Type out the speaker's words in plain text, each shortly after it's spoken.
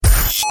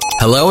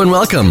Hello and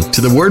welcome to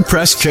the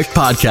WordPress Chick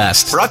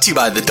podcast, brought to you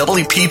by the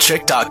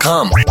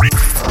WPChick.com.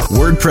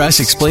 WordPress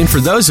explained for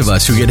those of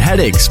us who get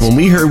headaches when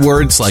we hear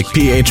words like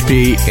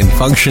PHP and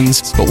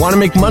functions, but want to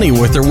make money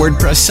with their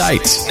WordPress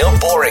sites. No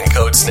boring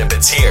code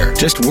snippets here,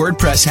 just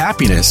WordPress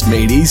happiness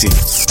made easy.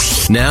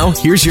 Now,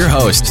 here's your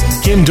host,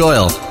 Kim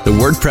Doyle, the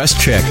WordPress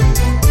Chick.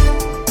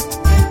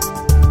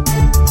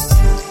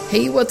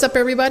 Hey, what's up,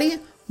 everybody?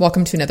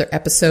 Welcome to another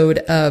episode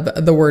of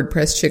the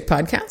WordPress Chick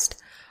podcast.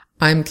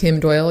 I'm Kim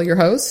Doyle, your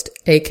host,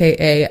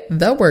 aka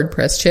the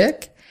WordPress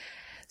Chick.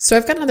 So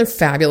I've got another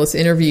fabulous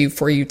interview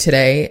for you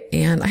today,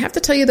 and I have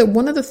to tell you that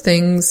one of the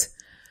things,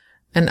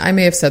 and I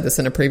may have said this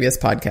in a previous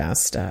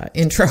podcast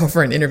intro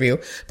for an interview,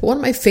 but one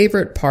of my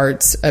favorite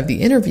parts of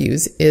the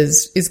interviews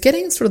is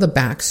getting sort of the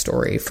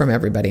backstory from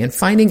everybody and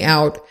finding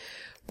out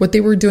what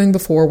they were doing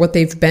before, what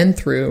they've been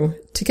through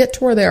to get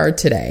to where they are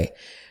today.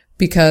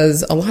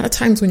 Because a lot of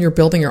times when you're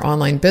building your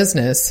online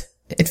business,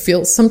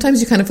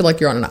 sometimes you kind of feel like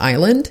you're on an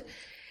island.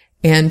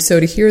 And so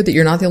to hear that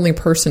you're not the only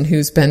person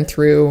who's been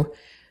through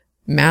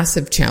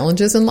massive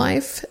challenges in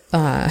life,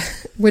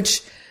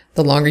 which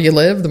the longer you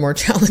live, the more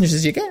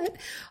challenges you get.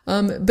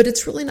 But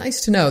it's really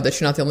nice to know that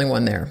you're not the only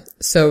one there.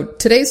 So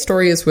today's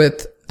story is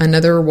with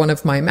another one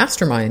of my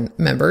mastermind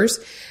members,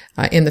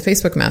 in the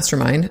Facebook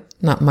mastermind,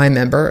 not my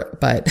member,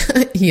 but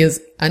he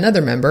is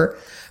another member.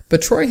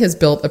 But Troy has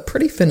built a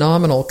pretty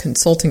phenomenal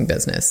consulting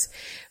business,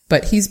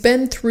 but he's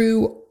been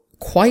through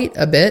quite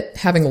a bit,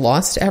 having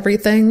lost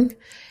everything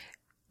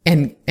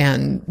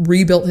and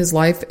rebuilt his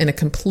life in a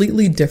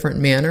completely different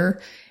manner,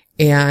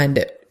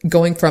 and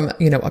going from,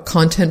 a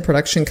content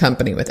production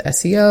company with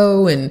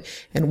SEO and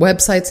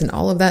websites and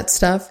all of that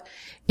stuff,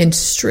 and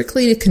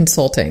strictly to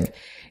consulting.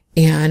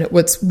 And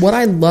what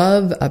I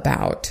love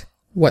about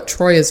what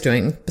Troy is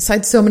doing,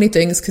 besides so many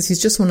things, because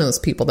he's just one of those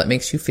people that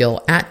makes you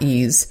feel at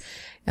ease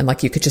and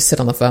like you could just sit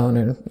on the phone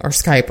or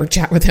Skype or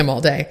chat with him all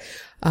day.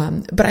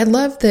 But I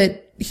love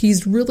that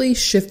he's really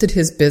shifted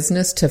his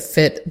business to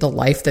fit the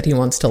life that he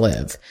wants to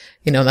live.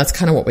 That's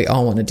kind of what we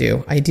all want to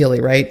do,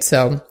 ideally, right?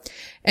 So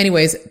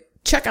anyways,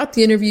 check out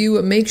the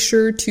interview. Make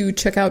sure to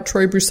check out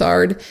Troy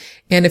Broussard.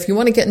 And if you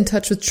want to get in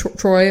touch with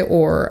Troy,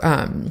 or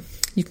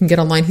you can get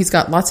online, he's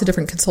got lots of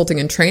different consulting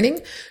and training.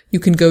 You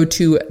can go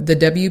to the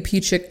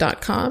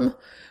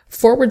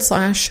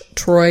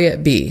WPChick.com/Troy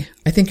B.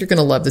 I think you're going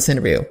to love this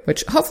interview,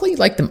 which hopefully you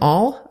like them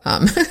all.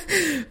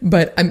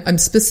 But I'm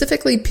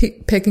specifically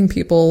picking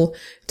people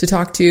to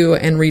talk to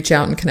and reach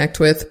out and connect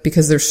with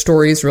because their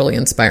stories really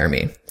inspire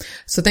me.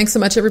 So thanks so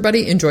much,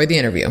 everybody. Enjoy the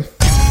interview.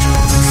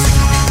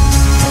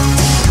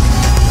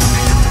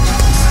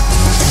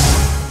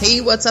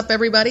 Hey, what's up,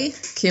 everybody?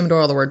 Kim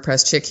Doyle, the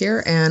WordPress Chick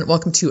here, and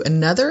welcome to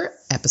another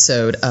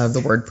episode of the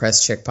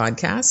WordPress Chick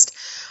podcast.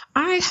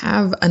 I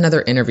have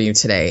another interview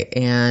today,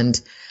 and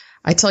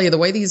I tell you, the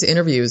way these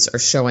interviews are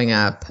showing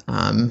up,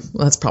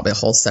 that's probably a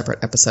whole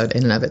separate episode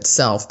in and of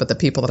itself, but the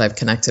people that I've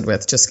connected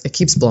with, it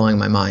keeps blowing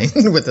my mind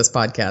with this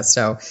podcast.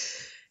 So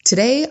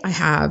today I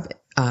have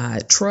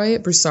Troy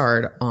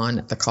Broussard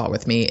on the call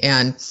with me,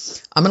 and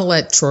I'm going to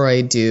let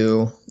Troy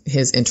do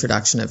his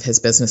introduction of his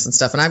business and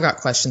stuff. And I've got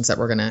questions that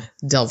we're going to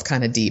delve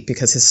kind of deep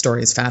because his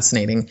story is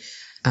fascinating.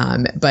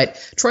 But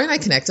Troy and I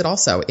connected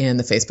also in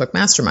the Facebook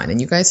mastermind,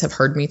 and you guys have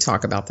heard me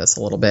talk about this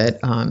a little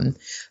bit.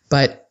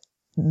 But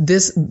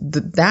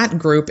that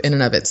group in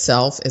and of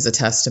itself is a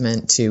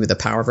testament to the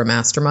power of a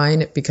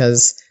mastermind,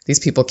 because these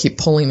people keep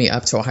pulling me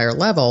up to a higher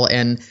level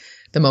and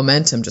the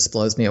momentum just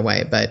blows me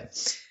away. But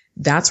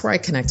that's where I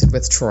connected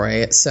with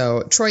Troy.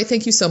 So Troy,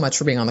 thank you so much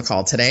for being on the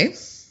call today.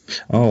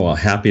 Oh, well,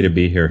 happy to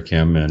be here,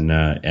 Kim,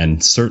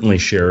 and certainly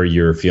share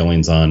your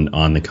feelings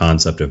on the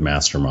concept of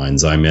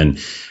masterminds. I'm in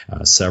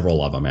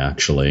several of them,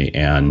 actually,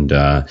 and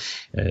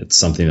it's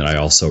something that I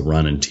also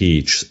run and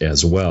teach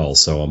as well.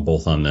 So I'm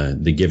both on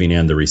the giving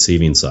and the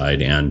receiving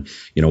side. And,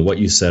 what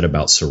you said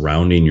about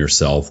surrounding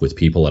yourself with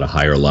people at a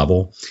higher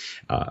level,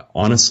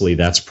 honestly,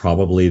 that's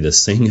probably the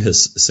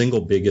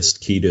single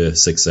biggest key to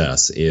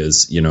success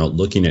is,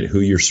 looking at who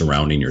you're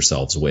surrounding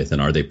yourselves with,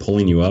 and are they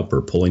pulling you up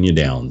or pulling you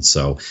down?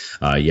 So,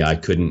 I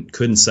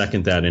couldn't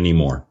second that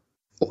anymore.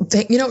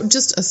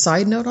 Just a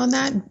side note on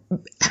that,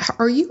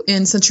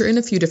 since you're in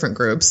a few different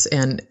groups,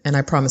 and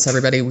I promise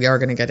everybody we are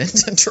going to get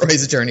into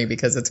Troy's journey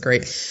because it's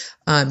great.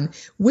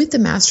 With the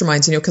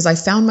masterminds, because I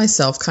found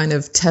myself kind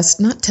of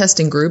not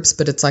testing groups,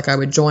 but it's like I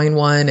would join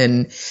one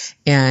and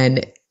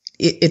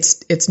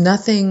it's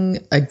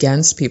nothing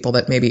against people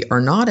that maybe are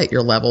not at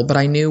your level, but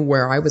I knew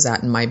where I was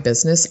at in my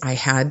business. I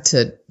had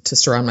to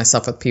surround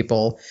myself with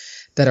people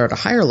that are at a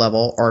higher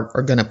level or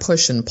are going to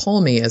push and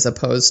pull me, as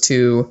opposed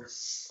to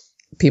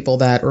people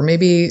that are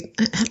maybe,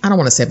 I don't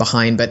want to say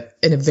behind, but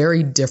in a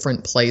very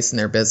different place in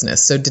their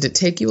business. So did it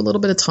take you a little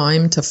bit of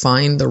time to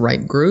find the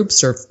right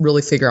groups or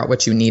really figure out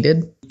what you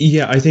needed?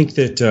 Yeah, I think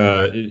that,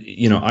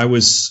 I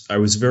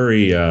was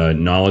very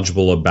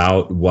knowledgeable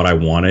about what I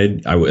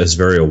wanted. I was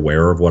very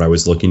aware of what I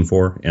was looking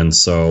for. And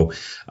so,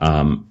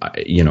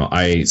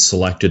 I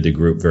selected the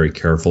group very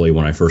carefully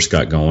when I first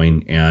got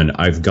going, and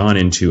I've gone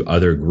into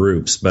other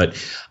groups.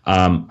 But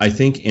I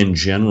think in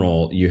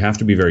general, you have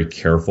to be very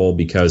careful,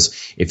 because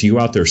if you go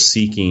out there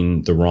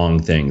seeking the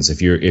wrong things,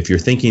 if you're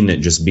thinking that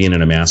just being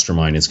in a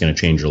mastermind is going to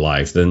change your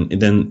life, then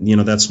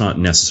that's not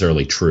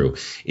necessarily true.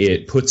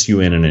 It puts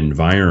you in an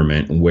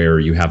environment where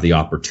you have the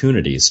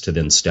opportunities to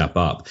then step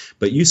up,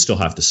 but you still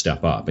have to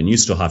step up and you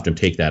still have to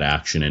take that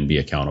action and be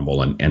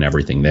accountable and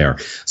everything there.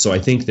 So I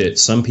think that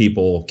some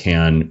people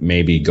can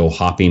maybe go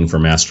hopping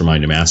from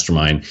mastermind to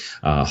mastermind,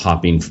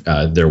 hopping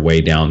their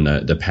way down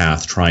the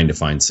path, trying to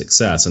find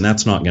success. And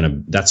that's not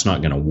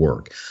going to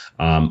work.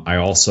 I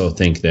also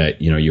think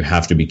that, you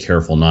have to be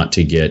careful not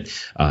to get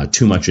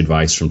too much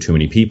advice from too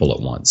many people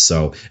at once.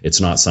 So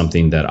it's not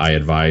something that I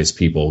advise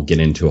people get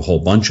into a whole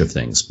bunch of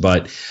things.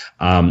 But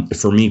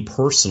for me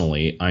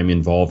personally, I'm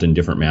involved in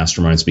different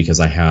masterminds because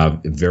I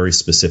have very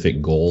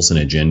specific goals and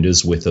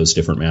agendas with those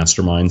different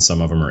masterminds.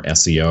 Some of them are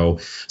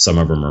SEO, some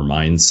of them are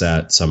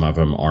mindset, some of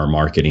them are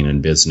marketing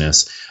and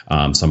business,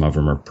 some of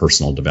them are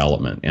personal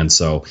development. And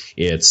so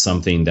it's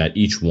something that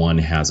each one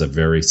has a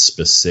very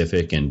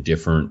specific and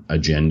different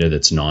agenda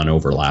that's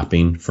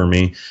non-overlapping for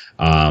me.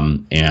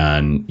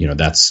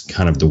 That's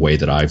kind of the way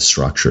that I've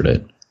structured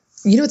it.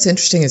 It's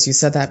interesting as you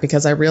said that,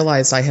 because I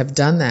realized I have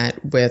done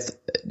that with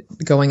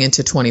going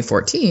into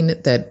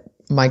 2014, that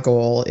my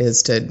goal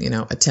is to,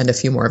 attend a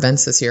few more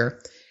events this year.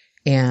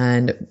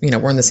 And,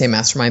 we're in the same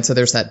mastermind. So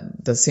there's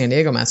the San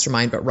Diego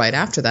mastermind, but right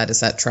after that is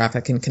that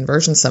Traffic and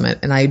Conversion Summit.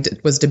 And I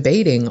was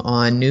debating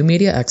on New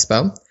Media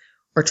Expo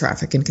or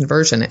Traffic and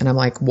Conversion. And I'm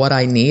like, what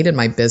I need in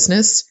my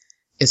business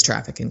is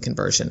traffic and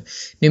conversion.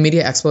 New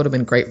Media Expo would have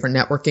been great for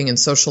networking and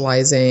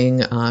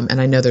socializing.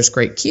 And I know there's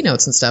great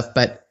keynotes and stuff,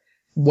 but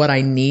what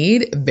I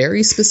need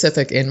very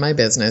specific in my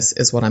business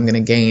is what I'm going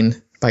to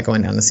gain by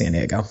going down to San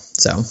Diego.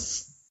 So.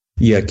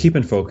 Yeah,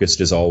 keeping focused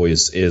is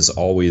always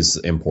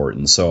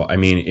important. So, I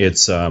mean,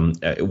 it's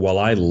while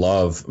I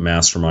love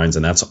masterminds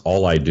and that's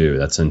all I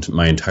do,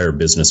 my entire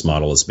business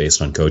model is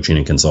based on coaching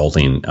and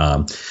consulting.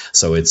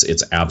 So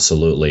it's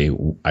absolutely,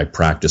 I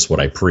practice what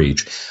I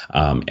preach.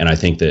 And I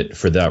think that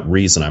for that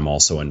reason, I'm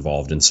also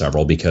involved in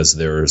several, because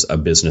there's a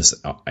business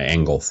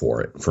angle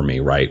for me,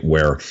 right?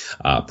 Where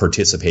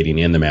participating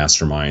in the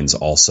masterminds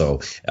also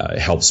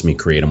helps me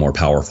create a more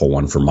powerful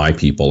one for my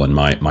people and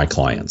my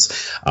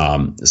clients.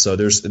 So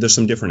there's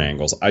some different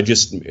angles.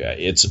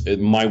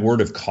 My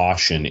word of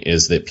caution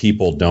is that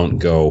people don't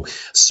go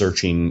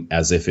searching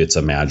as if it's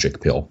a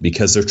magic pill,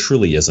 because there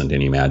truly isn't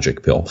any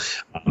magic pill.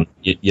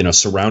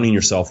 Surrounding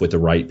yourself with the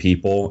right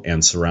people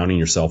and surrounding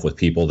yourself with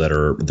people that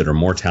are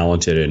more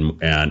talented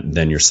and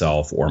than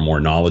yourself, or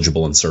more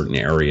knowledgeable in certain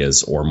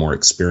areas, or more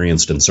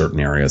experienced in certain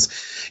areas,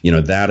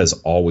 that is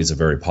always a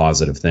very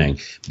positive thing.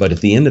 But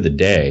at the end of the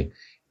day,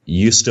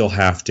 you still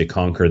have to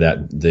conquer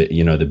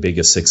the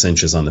biggest 6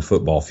 inches on the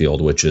football field,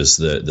 which is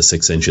the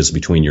 6 inches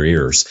between your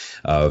ears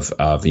of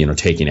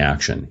taking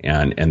action.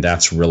 And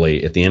that's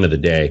really, at the end of the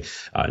day,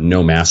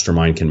 no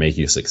mastermind can make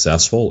you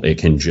successful. It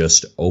can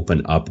just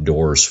open up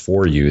doors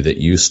for you that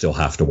you still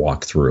have to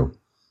walk through.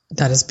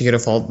 That is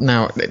beautiful.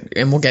 Now,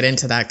 and we'll get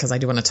into that because I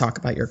do want to talk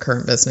about your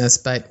current business,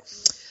 but,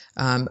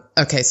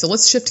 okay, so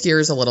let's shift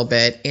gears a little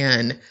bit.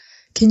 And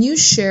can you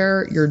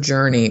share your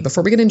journey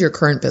before we get into your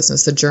current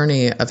business, the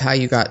journey of how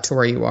you got to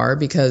where you are?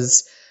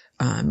 Because,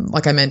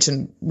 like I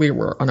mentioned, we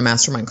were on a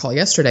mastermind call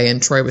yesterday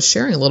and Troy was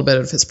sharing a little bit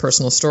of his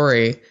personal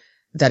story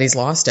that he's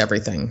lost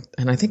everything.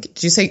 And I think,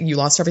 did you say you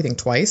lost everything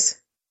twice?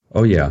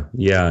 Oh, yeah.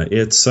 Yeah.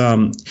 It's,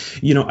 I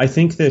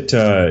think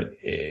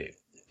that,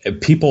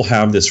 people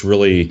have this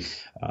really,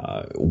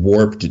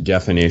 warped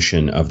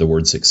definition of the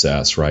word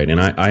success, right? And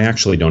I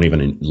actually don't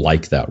even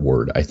like that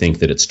word. I think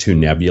that it's too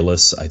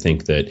nebulous. I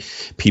think that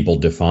people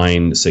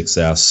define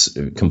success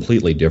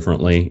completely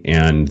differently,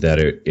 and that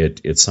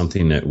it's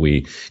something that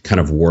we kind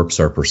of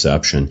warps our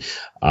perception.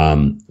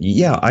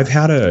 I've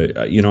had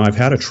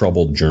a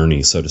troubled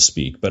journey, so to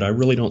speak, but I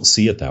really don't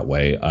see it that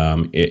way.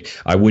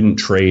 I wouldn't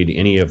trade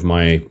any of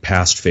my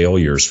past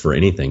failures for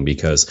anything,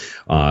 because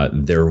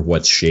they're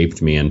what's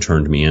shaped me and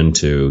turned me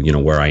into,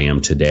 where I am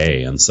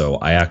today. And so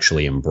I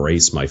actually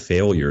embrace my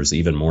failures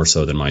even more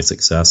so than my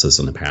successes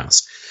in the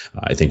past.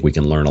 I think we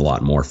can learn a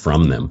lot more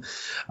from them.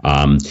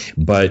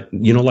 But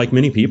like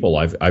many people,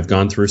 I've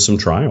gone through some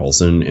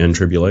trials and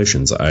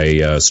tribulations.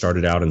 I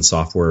started out in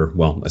software.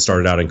 Well, I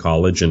started out in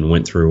college and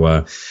went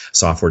through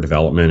software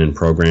development and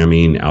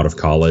programming out of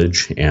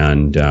college,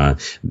 and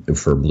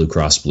for Blue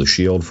Cross Blue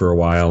Shield for a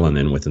while, and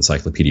then with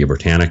Encyclopedia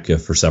Britannica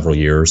for several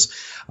years.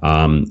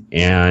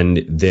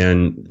 And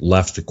then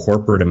left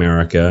corporate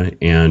America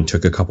and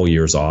took a couple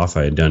years off.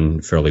 I had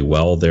done fairly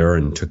well there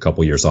and took a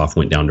couple years off,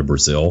 went down to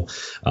Brazil,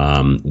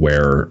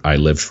 where I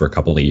lived for a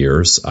couple of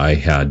years. I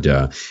had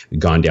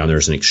gone down there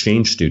as an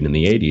exchange student in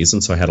the 80s,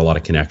 and so I had a lot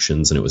of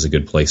connections, and it was a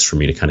good place for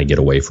me to kind of get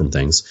away from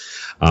things.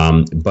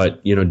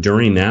 But,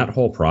 during that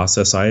whole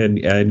process, I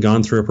had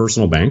gone through a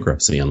personal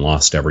bankruptcy and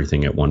lost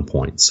everything at one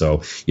point.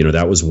 So,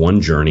 that was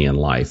one journey in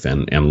life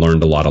and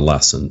learned a lot of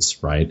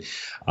lessons, right?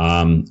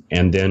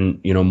 And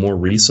then, more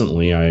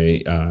recently,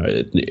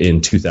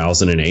 in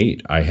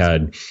 2008,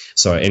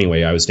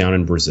 I was down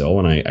in Brazil,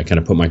 and I kind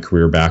of put my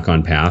career back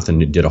on path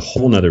and did a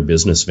whole nother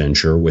business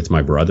venture with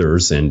my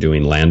brothers and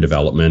doing land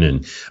development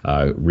and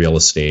real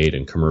estate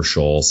and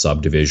commercial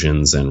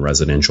subdivisions and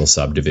residential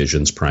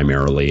subdivisions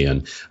primarily.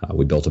 And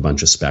we built a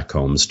bunch of spec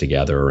homes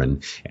together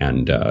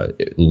and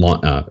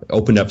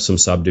opened up some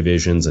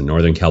subdivisions in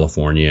Northern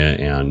California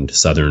and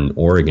Southern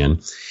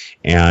Oregon.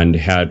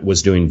 And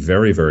was doing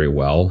very, very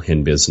well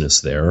in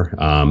business there,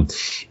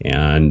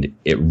 and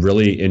it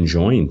really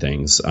enjoying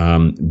things.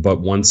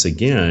 But once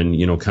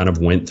again, kind of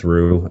went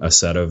through a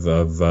set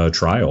of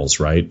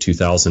trials, right?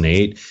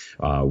 2008,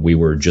 we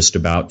were just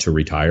about to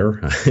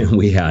retire.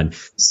 We had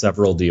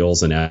several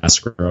deals in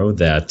escrow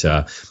that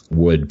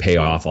would pay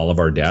off all of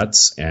our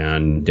debts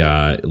and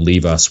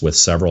leave us with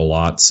several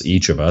lots,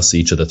 each of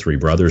the three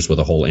brothers, with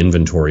a whole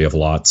inventory of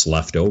lots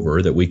left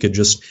over that we could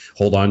just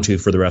hold on to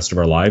for the rest of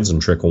our lives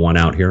and trickle one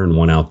out here and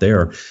one out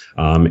there,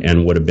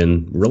 and would have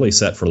been really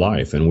set for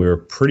life. And we were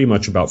pretty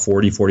much about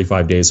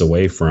 45 days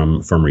away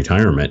from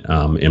retirement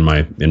in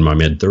my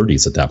mid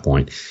 30s at that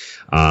point.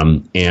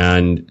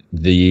 And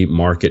the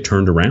market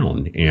turned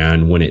around.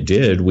 And when it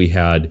did, we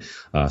had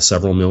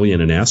several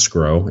million in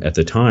escrow at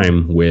the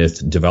time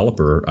with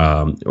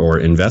developer or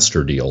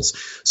investor deals.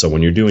 So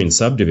when you're doing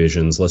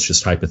subdivisions, let's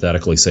just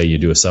hypothetically say you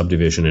do a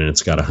subdivision and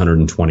it's got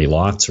 120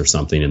 lots or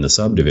something in the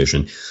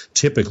subdivision.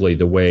 Typically,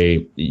 the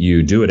way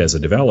you do it as a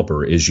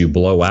developer is you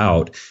blow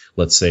out,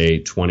 let's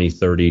say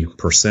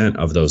 20-30%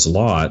 of those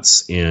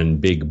lots in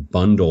big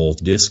bundle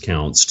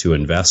discounts to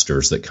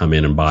investors that come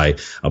in and buy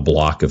a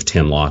block of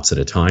 10 lots at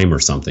a time or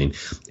something.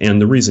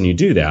 And the reason you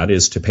do that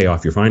is to pay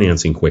off your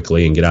financing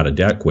quickly and get out of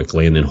debt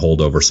quickly and then hold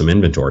over some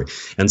inventory.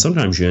 And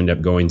sometimes you end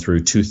up going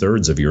through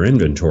 2/3 of your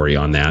inventory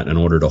on that in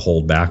order to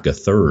hold back a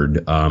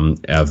third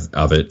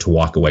of it to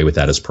walk away with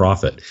that as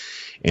profit.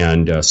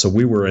 And so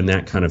we were in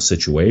that kind of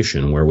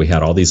situation where we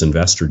had all these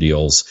investor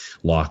deals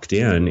locked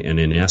in and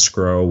in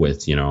escrow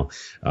with,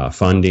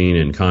 funding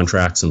and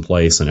contracts in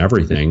place and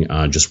everything,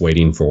 just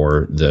waiting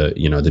for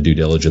the due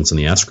diligence and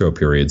the escrow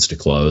periods to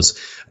close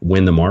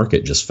when the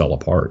market just fell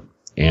apart.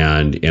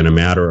 And in a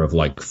matter of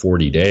like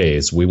 40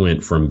 days, we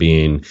went from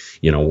being,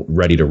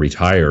 ready to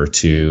retire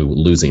to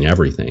losing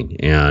everything.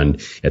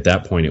 And at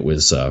that point, it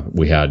was,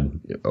 we had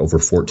over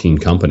 14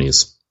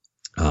 companies.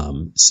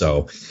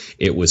 So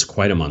it was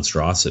quite a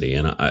monstrosity.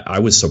 And I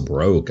was so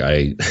broke.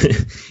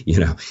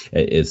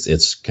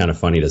 It's kind of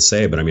funny to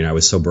say, but I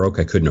was so broke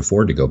I couldn't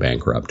afford to go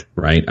bankrupt,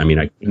 right? I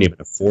couldn't even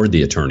afford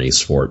the attorneys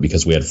for it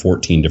because we had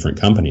 14 different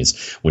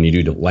companies. When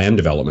you do land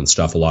development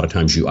stuff, a lot of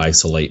times you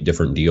isolate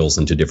different deals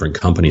into different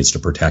companies to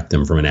protect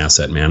them from an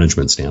asset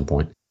management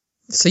standpoint.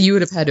 So you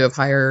would have had to have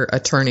hired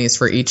attorneys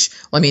for each.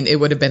 It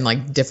would have been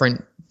like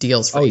different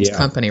deals for each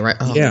company, right?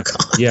 Oh, yeah,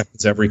 God. Yeah,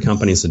 because every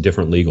company is a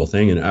different legal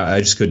thing, and I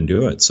just couldn't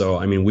do it. So,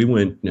 we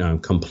went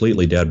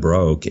completely dead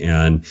broke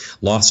and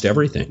lost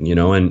everything,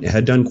 and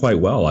had done quite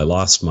well. I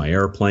lost my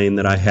airplane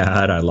that I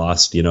had. I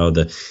lost,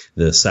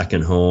 the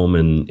second home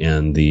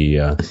and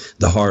the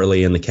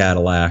Harley and the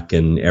Cadillac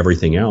and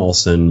everything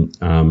else. And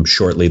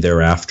shortly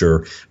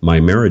thereafter,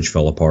 my marriage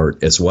fell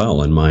apart as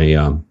well, and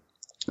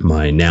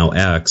my now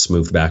ex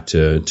moved back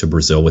to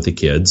Brazil with the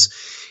kids.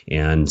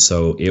 And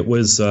so it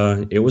was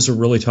a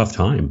really tough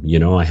time.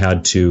 I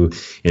had to,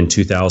 in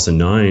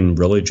 2009,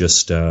 really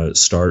just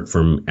start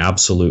from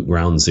absolute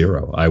ground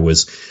zero. I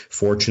was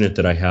fortunate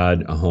that I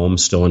had a home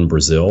still in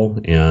Brazil,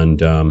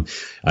 and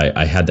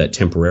I had that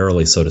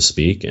temporarily, so to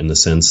speak, in the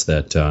sense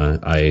that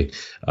I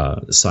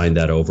signed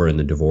that over in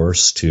the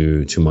divorce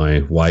to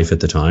my wife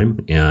at the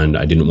time, and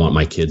I didn't want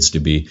my kids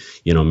to be,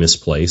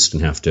 misplaced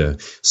and have to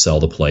sell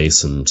the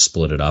place and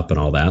split it up and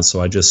all that.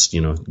 So I just,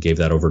 gave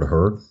that over to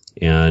her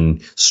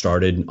and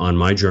started on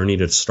my journey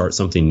to start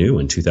something new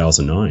in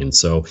 2009.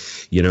 So,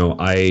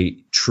 I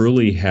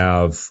truly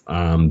have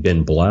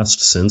been blessed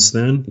since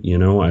then.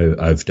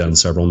 I've done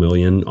several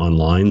million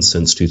online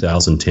since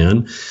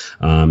 2010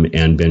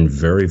 and been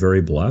very,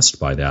 very blessed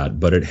by that.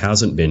 But it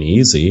hasn't been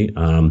easy,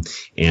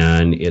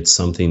 and it's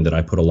something that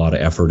I put a lot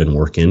of effort and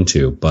work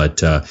into.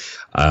 But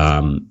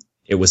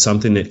it was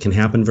something that can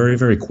happen very,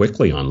 very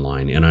quickly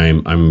online. And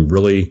I'm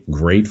really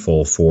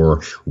grateful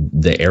for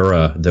the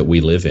era that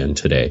we live in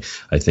today.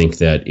 I think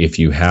that if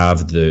you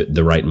have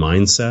the right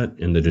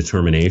mindset and the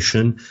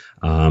determination,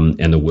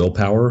 and the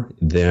willpower,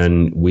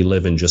 then we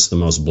live in just the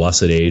most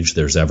blessed age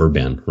there's ever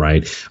been,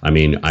 right? I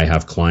mean, I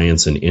have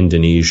clients in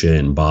Indonesia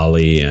and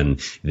Bali and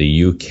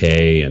the UK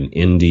and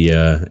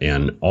India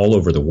and all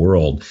over the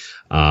world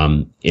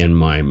in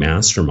my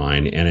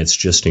mastermind. And it's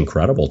just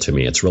incredible to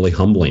me. It's really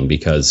humbling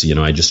because,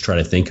 I just try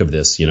to think of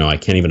this, I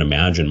can't even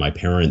imagine my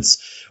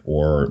parents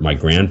or my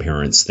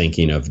grandparents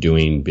thinking of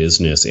doing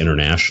business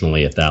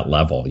internationally at that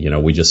level.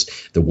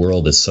 The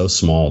world is so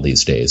small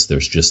these days.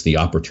 There's just the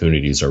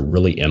opportunities are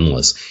really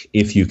endless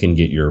if you can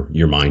get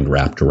your mind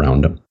wrapped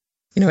around them.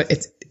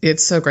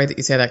 It's so great that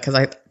you say that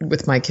because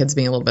with my kids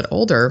being a little bit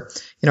older,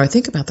 I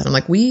think about that. I'm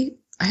like,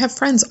 I have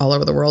friends all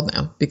over the world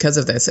now because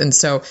of this. And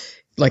so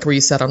like where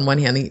you said, on one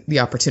hand,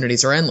 the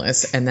opportunities are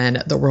endless. And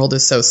then the world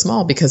is so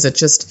small because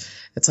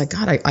it's like,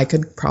 God, I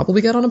could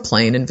probably get on a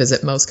plane and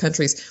visit most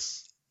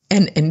countries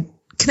and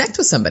connect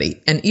with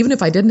somebody. And even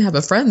if I didn't have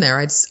a friend there,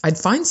 I'd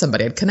find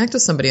somebody, I'd connect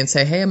with somebody and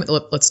say, hey,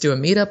 let's do a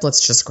meetup.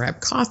 Let's just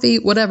grab coffee,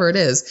 whatever it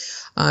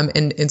is.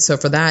 And so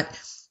for that,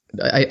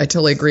 I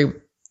totally agree.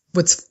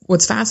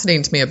 What's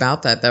fascinating to me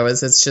about that though,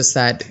 is it's just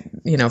that,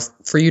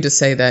 for you to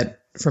say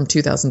that from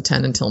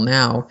 2010 until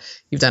now,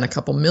 you've done a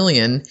couple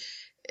million.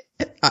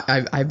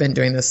 I've been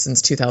doing this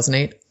since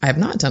 2008. I have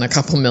not done a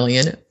couple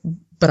million,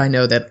 but I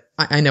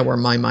know where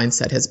my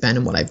mindset has been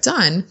and what I've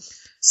done.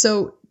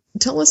 So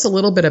tell us a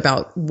little bit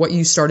about what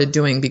you started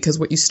doing, because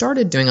what you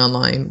started doing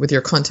online with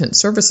your content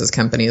services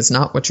company is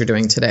not what you're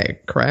doing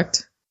today,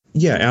 correct?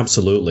 Yeah,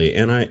 absolutely.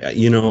 And I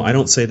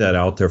don't say that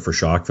out there for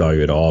shock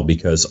value at all,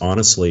 because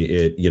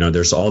honestly,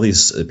 there's all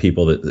these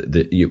people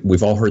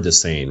we've all heard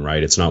this saying,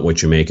 right? It's not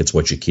what you make, it's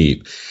what you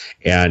keep.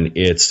 And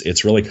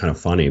it's really kind of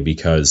funny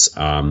because,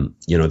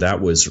 that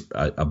was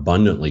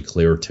abundantly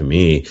clear to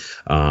me,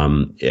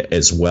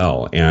 as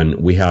well. And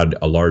we had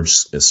a large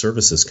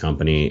services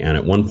company and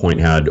at one point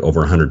had over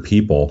 100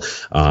 people,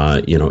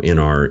 in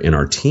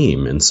our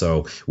team. And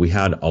so we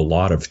had a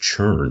lot of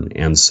churn.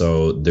 And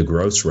so the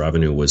gross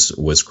revenue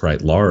was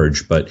quite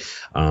large, but,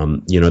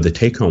 the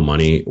take home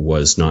money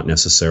was not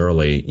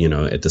necessarily,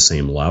 at the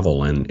same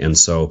level. And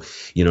so,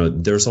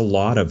 there's a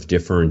lot of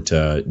different,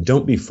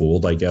 don't be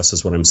fooled, I guess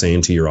is what I'm saying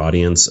to your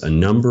audience.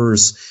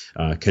 Numbers,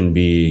 can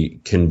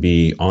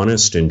be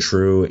honest and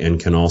true, and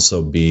can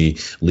also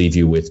leave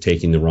you with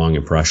taking the wrong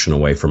impression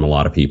away from a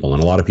lot of people.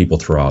 And a lot of people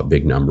throw out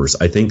big numbers.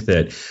 I think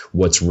that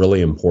what's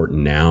really important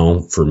now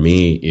for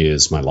me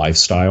is my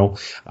lifestyle.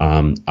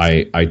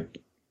 I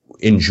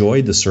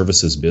enjoyed the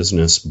services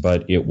business,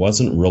 but it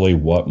wasn't really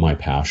what my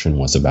passion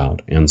was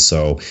about. And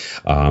so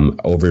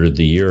over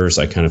the years,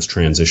 I kind of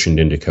transitioned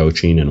into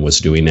coaching and was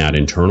doing that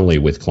internally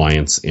with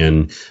clients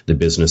in the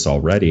business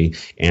already.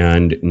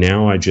 And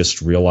now I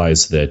just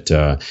realized that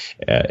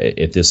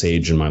at this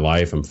age in my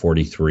life, I'm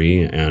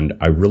 43, and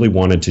I really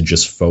wanted to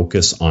just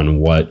focus on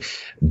what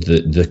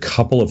the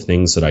couple of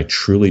things that I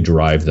truly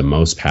derive the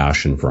most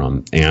passion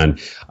from.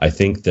 And I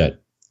think that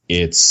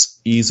it's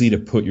easy to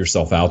put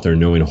yourself out there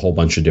knowing a whole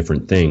bunch of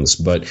different things,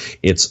 but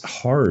it's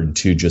hard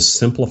to just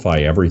simplify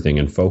everything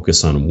and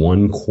focus on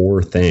one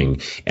core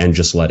thing and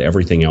just let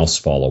everything else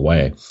fall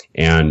away.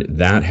 And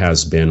that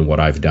has been what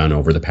I've done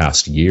over the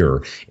past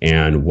year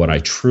and what I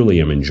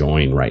truly am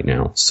enjoying right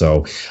now.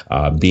 So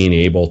being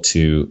able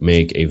to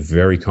make a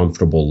very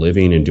comfortable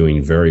living and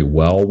doing very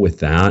well with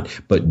that,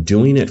 but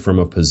doing it from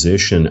a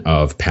position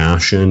of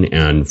passion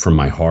and from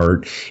my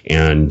heart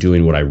and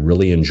doing what I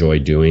really enjoy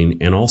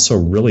doing, and also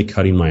really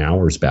cutting my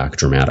hours back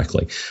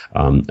dramatically.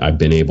 I've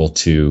been able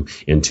to,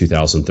 in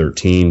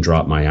 2013,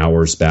 drop my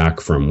hours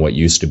back from what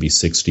used to be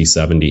 60,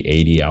 70,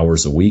 80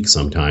 hours a week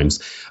sometimes,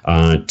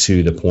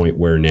 to the point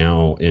where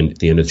now, at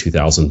the end of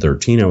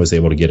 2013, I was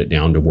able to get it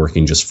down to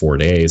working just 4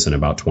 days and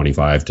about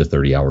 25 to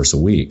 30 hours a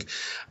week.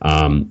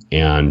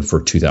 And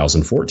for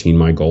 2014,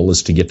 my goal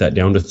is to get that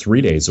down to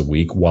 3 days a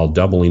week while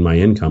doubling my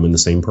income in the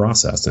same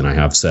process. And I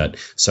have set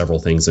several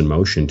things in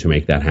motion to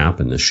make that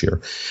happen this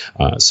year.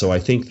 So I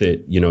think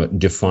that,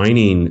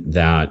 defining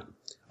that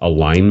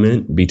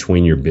alignment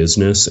between your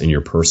business and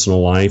your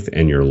personal life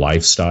and your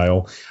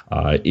lifestyle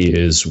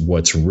is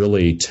what's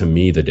really, to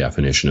me, the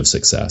definition of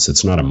success.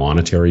 It's not a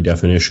monetary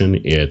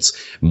definition. It's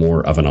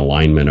more of an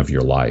alignment of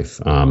your life.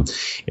 And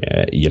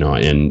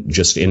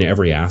just in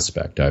every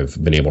aspect,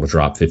 I've been able to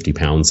drop 50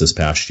 pounds this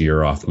past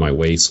year off my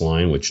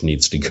waistline, which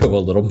needs to go a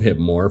little bit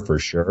more for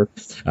sure.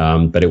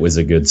 But it was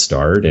a good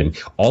start. And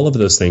all of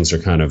those things are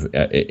kind of,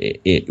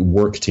 it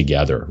work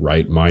together,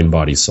 right? Mind,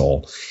 body,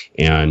 soul.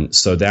 And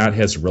so that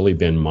has really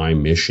been my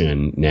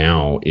mission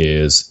now,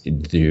 is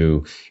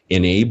to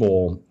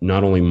enable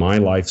not only my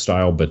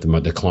lifestyle, but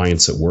the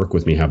clients that work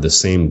with me have the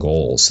same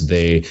goals.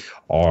 They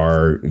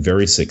are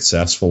very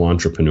successful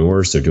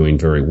entrepreneurs. They're doing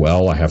very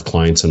well. I have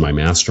clients in my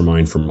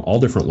mastermind from all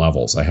different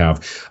levels. I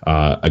have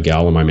a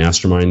gal in my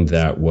mastermind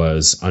that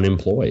was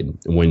unemployed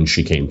when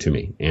she came to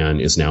me and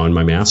is now in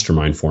my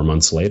mastermind 4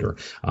 months later,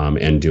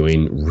 and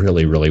doing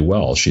really, really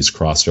well. She's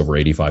crossed over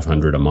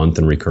 $8,500 a month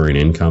in recurring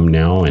income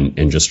now,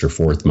 and just her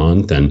fourth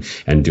month, and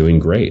doing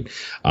great. great.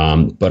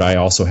 But I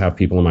also have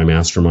people in my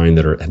mastermind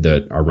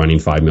that are running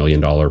 $5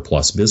 million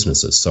plus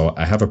businesses. So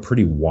I have a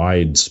pretty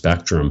wide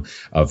spectrum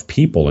of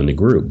people in the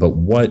group. But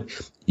what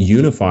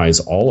unifies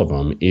all of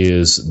them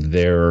is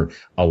their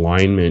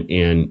alignment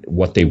in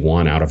what they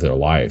want out of their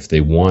life.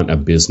 They want a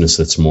business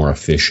that's more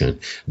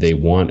efficient. They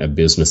want a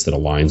business that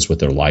aligns with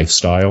their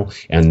lifestyle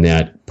and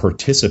that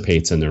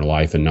participates in their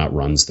life and not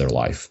runs their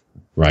life,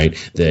 right?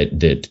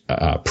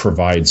 That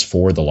provides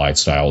for the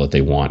lifestyle that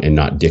they want and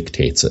not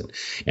dictates it.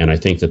 And I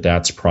think that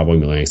that's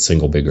probably my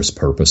single biggest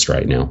purpose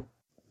right now.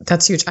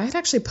 That's huge. I had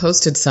actually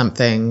posted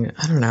something,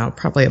 I don't know,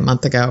 probably a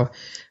month ago.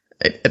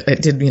 I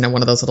did,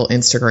 one of those little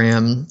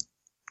Instagram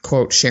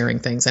quote sharing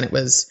things. And it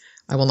was,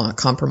 I will not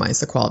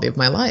compromise the quality of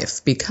my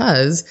life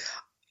because,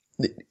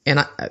 and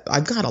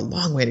I've got a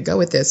long way to go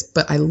with this,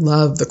 but I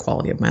love the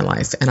quality of my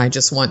life. And I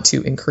just want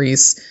to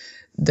increase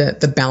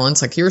the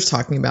balance, like you were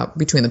talking about,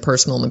 between the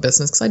personal and the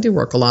business. Cause I do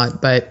work a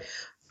lot, but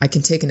I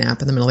can take a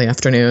nap in the middle of the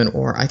afternoon,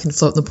 or I can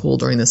float in the pool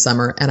during the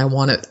summer. And I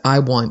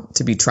want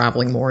to be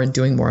traveling more and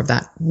doing more of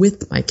that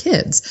with my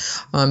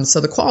kids. So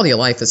the quality of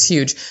life is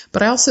huge,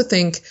 but I also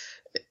think,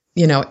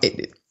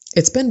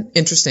 it's been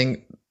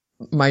interesting,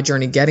 my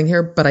journey getting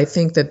here, but I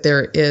think that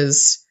there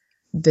is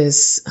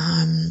this,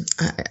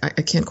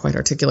 I can't quite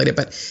articulate it,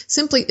 but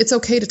simply it's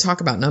okay to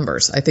talk about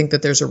numbers. I think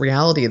that there's a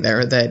reality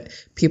there that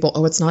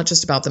people, it's not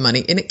just about the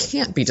money, and it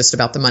can't be just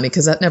about the money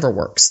because that never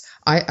works.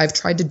 I've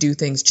tried to do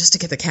things just to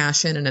get the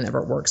cash in and it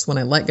never works. When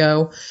I let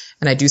go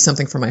and I do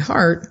something from my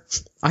heart,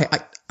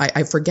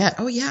 I forget,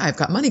 oh yeah, I've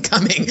got money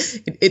coming.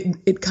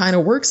 It kind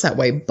of works that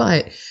way.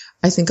 But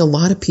I think a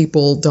lot of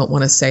people don't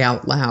want to say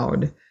out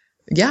loud,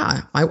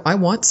 yeah, I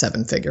want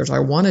 7 figures. I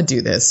want to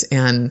do this.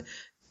 And,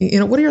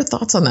 what are your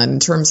thoughts on that in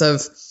terms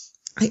of,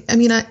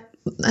 I'm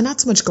not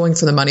so much going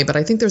for the money, but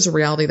I think there's a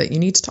reality that you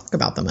need to talk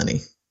about the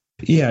money.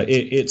 Yeah,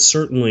 it's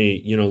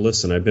certainly,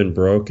 listen, I've been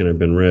broke and I've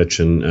been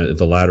rich, and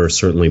the latter is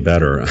certainly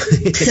better.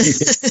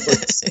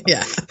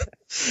 Yeah.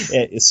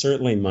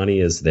 Certainly money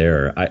is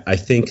there. I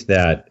think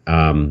that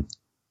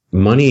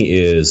money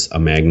is a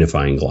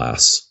magnifying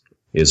glass.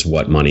 Is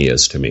what money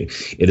is to me.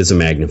 It is a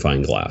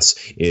magnifying glass.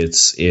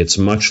 It's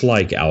much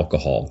like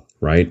alcohol,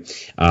 right?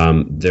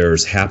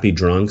 There's happy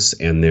drunks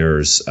and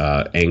there's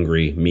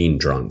angry, mean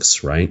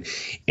drunks, right?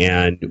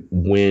 And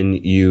when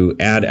you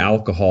add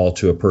alcohol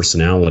to a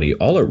personality,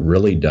 all it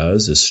really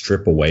does is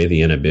strip away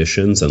the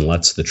inhibitions and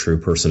lets the true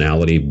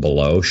personality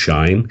below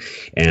shine.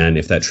 And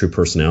if that true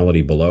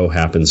personality below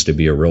happens to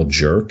be a real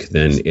jerk,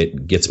 then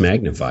it gets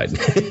magnified,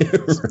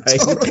 right?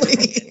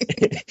 Totally.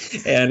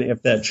 And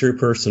if that true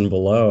person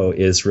below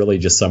is really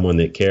just someone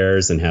that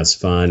cares and has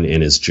fun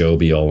and is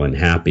jovial and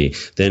happy,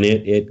 then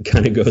it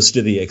kind of goes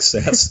to the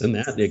excess and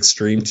that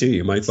extreme too.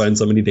 You might find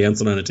somebody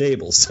dancing on a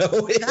table. So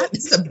that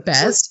is the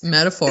best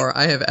metaphor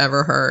I have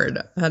ever heard.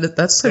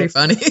 That's pretty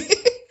funny.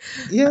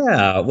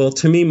 Yeah. Well,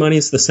 to me, money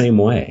is the same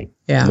way.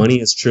 Yeah. Money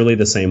is truly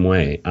the same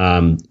way.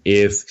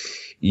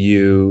 If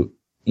you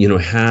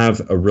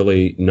have a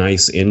really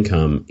nice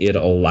income, it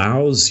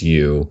allows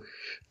you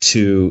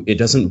it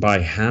doesn't buy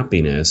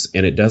happiness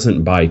and it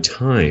doesn't buy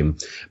time,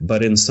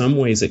 but in some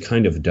ways it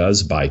kind of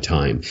does buy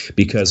time,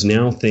 because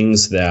now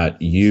things that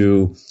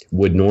you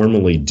would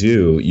normally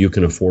do, you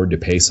can afford to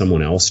pay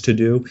someone else to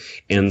do.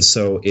 And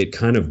so it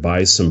kind of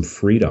buys some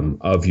freedom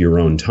of your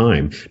own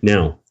time.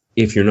 Now,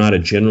 if you're not a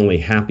generally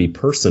happy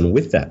person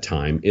with that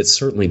time, it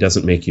certainly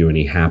doesn't make you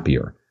any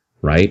happier.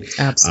 Right?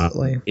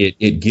 Absolutely.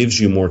 It gives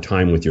you more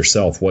time with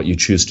yourself. What you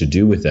choose to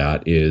do with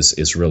that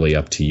is really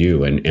up to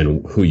you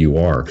and who you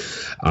are.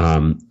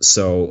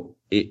 So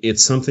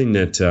it's something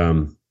that,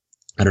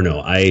 I don't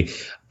know.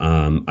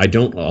 I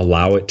don't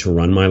allow it to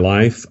run my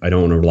life. I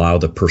don't allow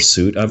the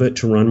pursuit of it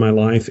to run my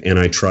life. And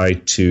I try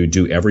to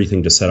do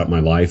everything to set up my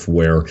life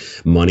where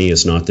money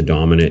is not the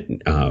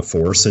dominant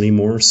force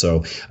anymore.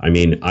 So,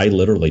 I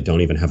literally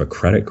don't even have a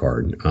credit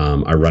card.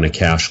 I run a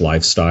cash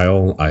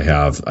lifestyle.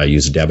 I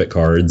use debit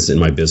cards in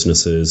my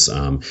businesses.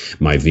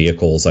 My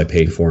vehicles I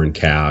pay for in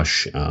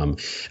cash.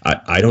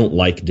 I don't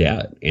like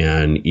debt.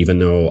 And even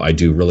though I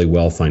do really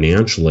well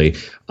financially,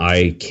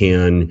 I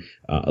can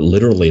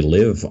literally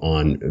live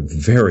on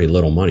very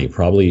little money,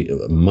 probably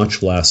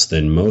much less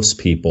than most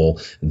people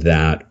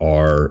that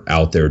are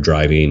out there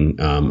driving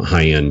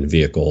high-end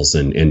vehicles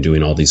and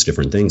doing all these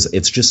different things.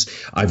 It's just,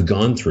 I've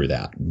gone through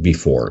that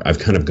before. I've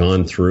kind of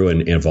gone through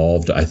and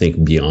evolved, I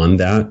think, beyond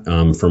that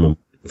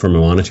from a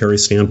monetary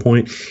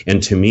standpoint.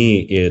 And to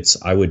me,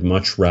 I would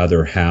much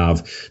rather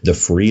have the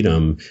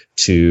freedom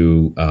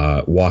to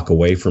walk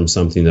away from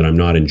something that I'm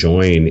not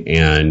enjoying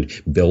and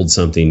build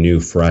something new,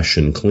 fresh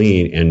and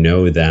clean, and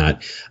know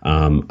that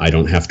I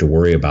don't have to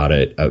worry about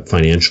it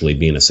financially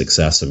being a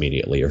success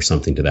immediately or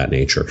something to that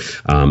nature.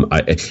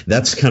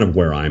 That's kind of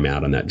where I'm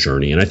at on that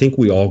journey. And I think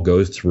we all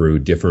go through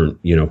different,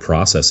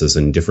 processes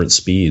and different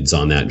speeds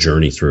on that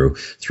journey through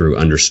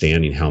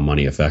understanding how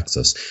money affects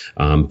us.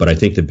 But I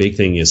think the big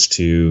thing is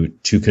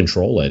to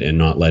control it and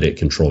not let it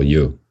control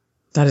you.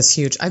 That is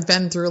huge. I've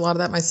been through a lot of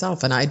that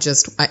myself. And I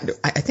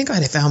think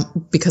I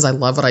found, because I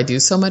love what I do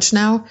so much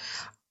now,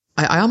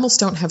 I almost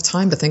don't have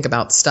time to think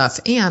about stuff,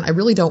 and I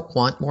really don't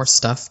want more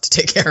stuff to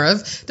take care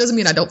of. Doesn't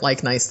mean I don't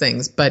like nice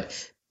things, but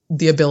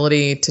the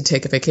ability to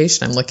take a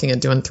vacation. I'm looking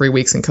at doing 3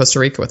 weeks in Costa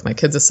Rica with my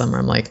kids this summer.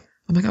 I'm like,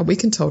 oh my God, we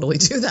can totally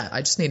do that.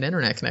 I just need an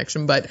internet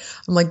connection, but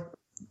I'm like,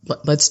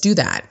 let's do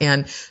that.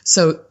 And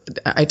so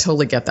I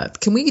totally get that.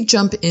 Can we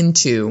jump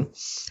into,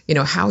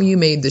 how you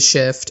made the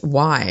shift,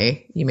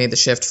 why you made the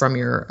shift from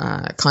your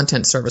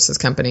content services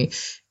company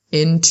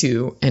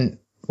into and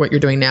what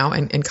you're doing now,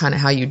 and kind of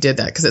how you did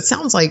that? Because it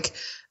sounds like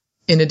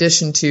in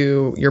addition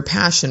to your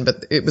passion,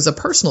 but it was a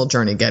personal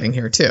journey getting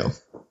here too.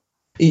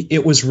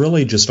 It was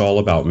really just all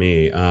about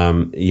me. I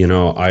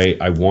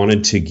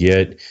wanted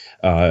to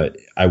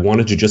I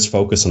wanted to just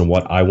focus on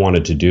what I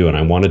wanted to do, and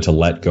I wanted to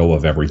let go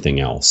of everything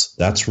else.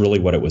 That's really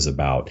what it was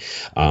about.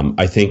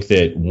 I think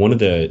that one of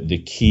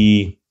the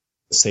key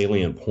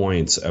salient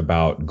points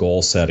about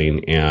goal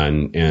setting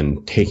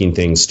and taking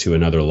things to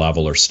another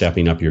level or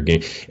stepping up your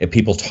game, and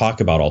people talk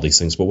about all these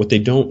things, but what they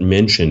don't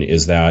mention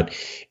is that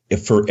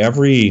if for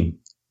every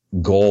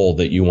goal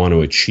that you want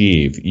to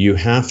achieve, you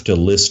have to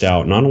list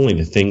out not only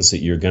the things that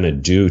you're going to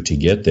do to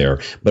get there,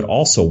 but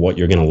also what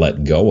you're going to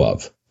let go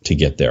of to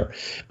get there.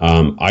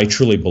 I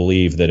truly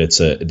believe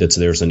that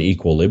there's an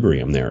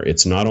equilibrium there.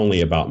 It's not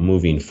only about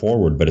moving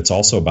forward, but it's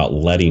also about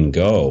letting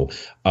go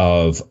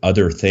of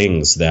other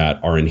things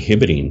that are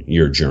inhibiting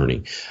your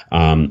journey.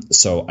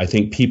 So I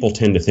think people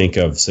tend to think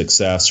of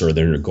success or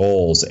their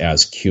goals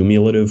as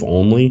cumulative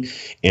only.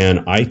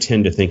 And I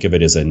tend to think of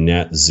it as a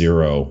net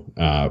zero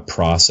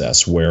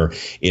process where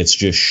it's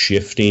just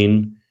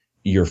shifting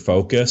your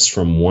focus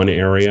from one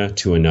area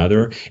to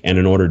another. And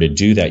in order to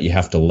do that, you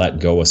have to let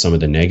go of some of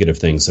the negative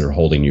things that are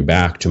holding you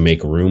back to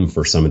make room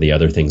for some of the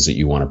other things that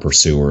you want to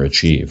pursue or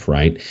achieve,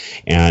 right?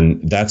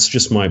 And that's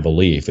just my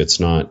belief. It's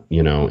not,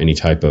 any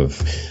type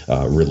of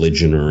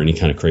religion or any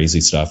kind of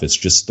crazy stuff. It's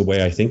just the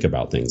way I think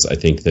about things. I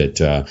think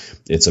that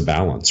it's a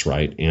balance,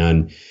 right?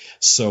 And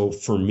so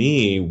for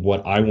me,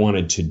 what I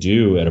wanted to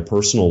do at a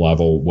personal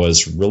level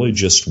was really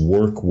just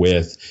work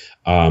with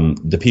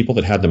the people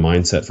that had the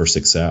mindset for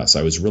success.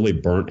 I was really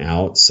burnt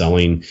out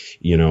selling,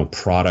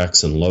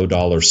 products and low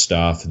dollar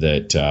stuff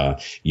that,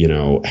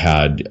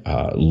 had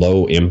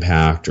low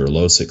impact or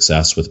low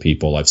success with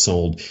people. I've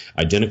sold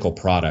identical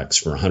products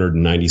for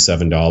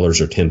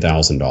 $197 or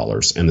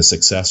 $10,000, and the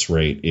success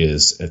rate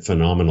is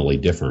phenomenally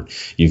different.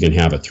 You can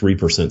have a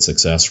 3%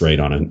 success rate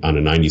on a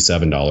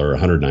 $97 or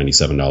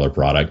 $197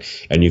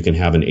 product, and you can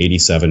have an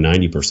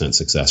 87-90%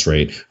 success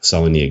rate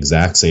selling the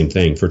exact same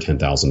thing for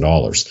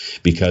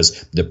 $10,000, because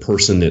the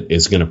person that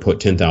is going to put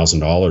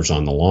 $10,000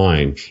 on the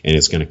line and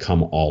is going to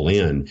come all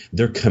in,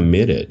 they're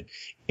committed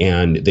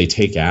and they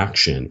take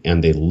action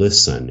and they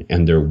listen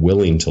and they're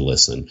willing to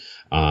listen.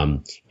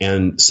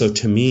 And so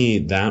to me,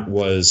 that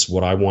was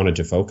what I wanted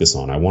to focus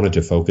on. I wanted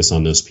to focus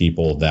on those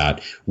people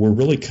that were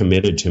really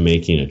committed to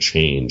making a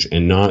change,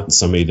 and not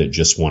somebody that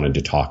just wanted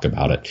to talk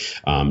about it,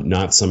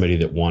 not somebody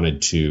that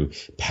wanted to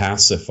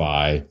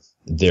pacify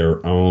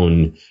their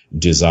own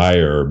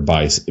desire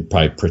by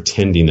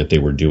pretending that they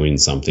were doing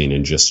something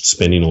and just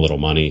spending a little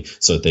money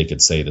so that they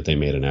could say that they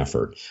made an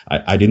effort.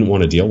 I didn't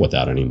want to deal with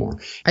that anymore.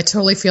 I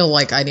totally feel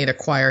like I need a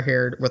choir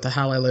here with a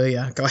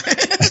hallelujah. Go ahead.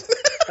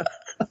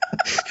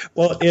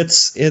 Well,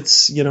 it's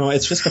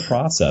just a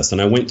process, and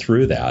I went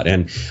through that.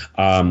 And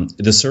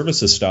the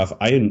services stuff,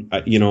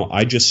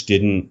 I just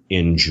didn't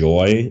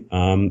enjoy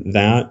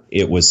that.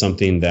 It was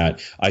something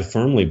that I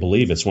firmly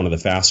believe it's one of the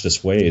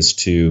fastest ways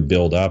to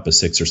build up a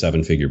 6- or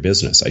 7-figure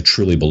business. I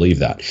truly believe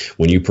that.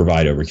 When you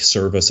provide a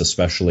service,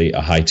 especially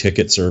a high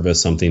ticket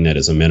service, something that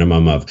is a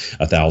minimum of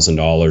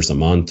 $1,000 a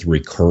month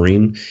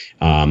recurring,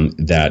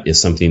 that is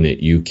something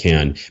that you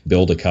can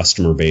build a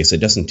customer base. It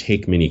doesn't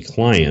take many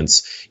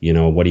clients.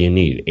 What do you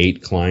need?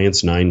 8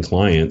 clients, 9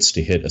 clients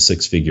to hit a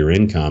 6-figure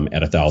income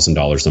at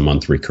 $1,000 a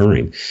month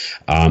recurring.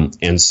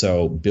 And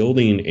so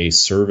building a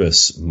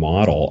service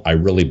model, I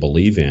really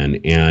believe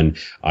in, and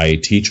I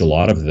teach a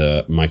lot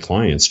of my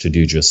clients to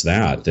do just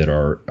that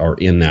are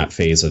in that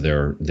phase of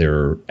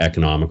their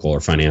economical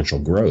or financial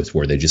growth,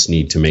 where they just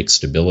need to make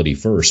stability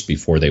first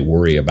before they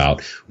worry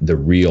about the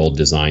real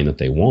design that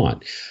they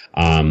want.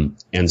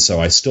 And so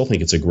I still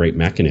think it's a great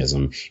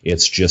mechanism.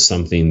 It's just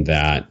something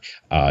that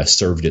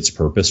served its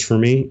purpose for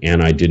me,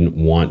 and I didn't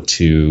want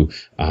to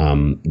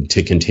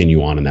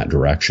continue on in that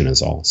direction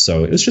is all.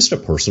 So it was just a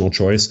personal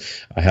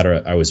choice.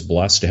 I was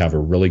blessed to have a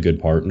really good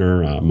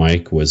partner.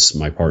 Mike was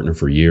my partner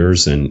for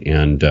years,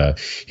 and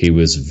he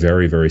was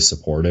very, very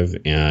supportive,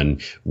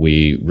 and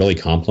we really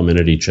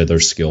complemented each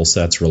other's skill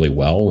sets really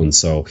well. And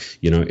so,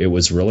 it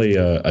was really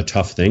a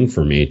tough thing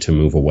for me to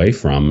move away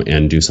from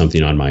and do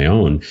something on my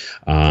own,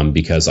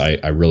 because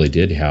I really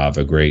did have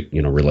a great,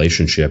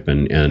 relationship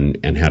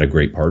and had a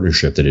great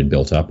partnership that had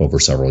built up over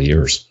several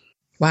years.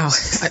 Wow.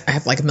 I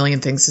have like a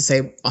million things to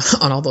say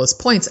on all those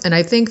points. And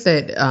I think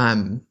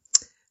that,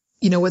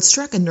 what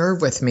struck a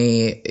nerve with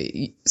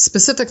me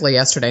specifically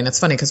yesterday, and it's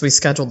funny because we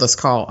scheduled this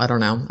call, I don't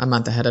know, a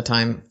month ahead of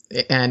time.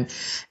 And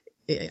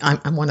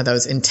I'm one of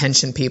those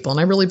intention people, and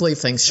I really believe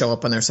things show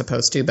up when they're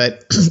supposed to,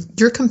 but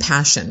your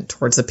compassion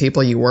towards the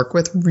people you work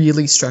with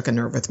really struck a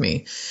nerve with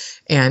me.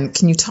 And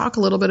can you talk a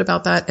little bit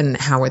about that and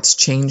how it's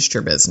changed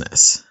your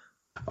business?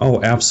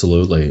 Oh,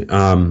 absolutely.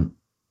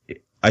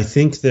 I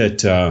think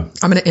that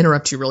I'm going to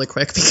interrupt you really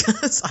quick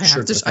because I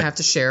Sure, have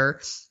to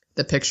share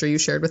the picture you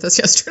shared with us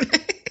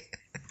yesterday.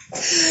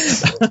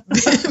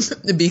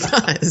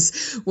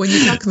 Because when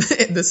you talk about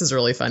this is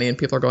really funny, and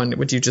people are going,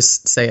 would you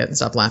just say it and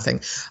stop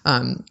laughing?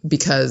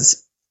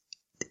 Because,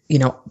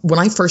 when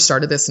I first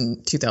started this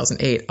in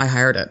 2008, I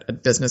hired a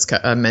business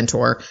a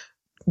mentor.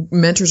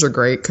 Mentors are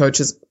great.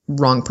 Coaches,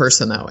 wrong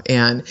person though.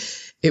 And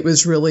it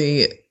was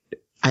really,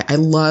 I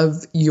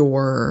love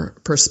your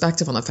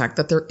perspective on the fact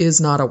that there is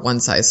not a one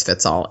size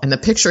fits all. And the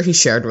picture he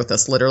shared with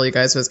us, literally, you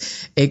guys,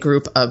 was a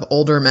group of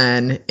older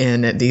men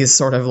in these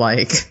sort of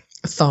like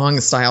thong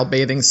style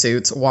bathing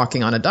suits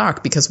walking on a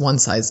dock, because one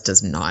size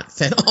does not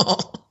fit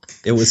all.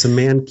 It was a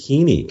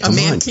mankini. Come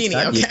on, okay. You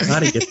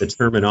got to get the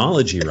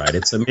terminology right.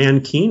 It's a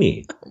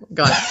mankini.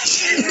 God,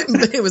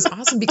 but it was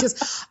awesome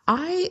because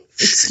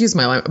excuse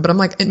my language, but I'm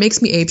like, it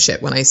makes me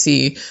apeshit when I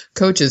see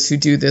coaches who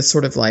do this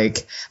sort of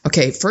like,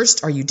 okay,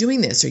 first, are you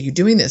doing this? Are you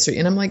doing this?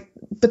 And I'm like,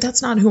 but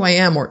that's not who I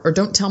am. Or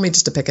don't tell me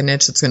just to pick a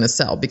niche that's going to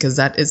sell, because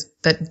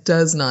that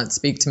does not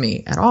speak to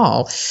me at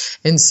all.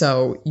 And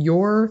so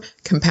your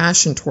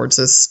compassion towards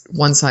this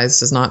one size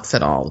does not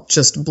fit all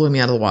just blew me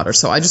out of the water.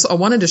 So I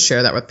wanted to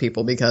share that with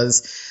people because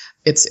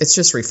it's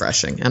just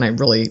refreshing, and I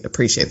really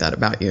appreciate that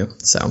about you.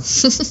 So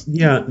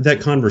yeah,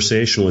 that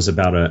conversation was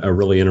about a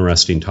really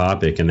interesting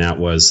topic, and that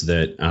was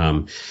that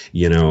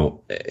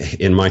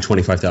in my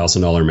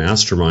 $25,000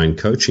 mastermind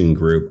coaching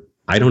group,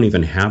 I don't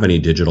even have any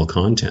digital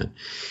content.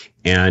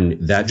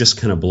 And that just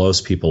kind of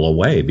blows people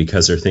away,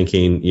 because they're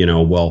thinking,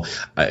 well,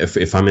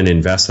 if I'm going to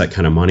invest that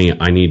kind of money,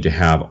 I need to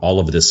have all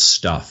of this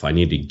stuff. I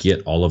need to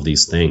get all of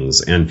these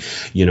things. And,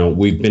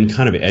 we've been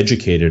kind of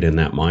educated in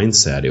that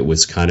mindset. It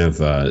was kind of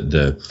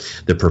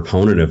the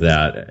proponent of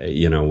that,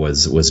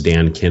 was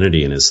Dan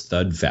Kennedy and his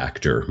thud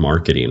factor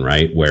marketing,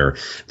 right? Where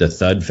the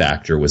thud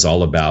factor was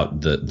all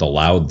about the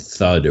loud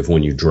thud of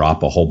when you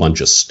drop a whole bunch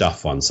of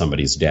stuff on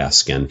somebody's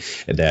desk, and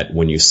that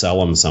when you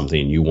sell them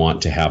something, you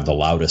want to have the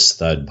loudest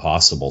thud possible.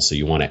 So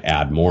you want to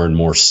add more and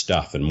more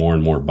stuff and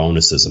more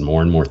bonuses and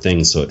more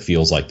things, so it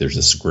feels like there's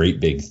this great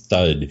big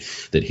thud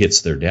that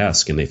hits their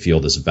desk and they feel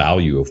this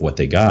value of what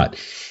they got.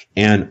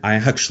 And I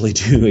actually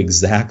do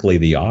exactly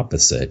the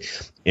opposite.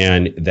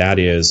 And that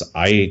is,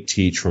 I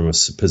teach from a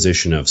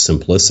position of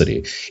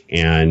simplicity.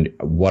 And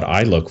what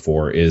I look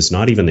for is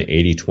not even the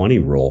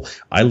 80-20 rule.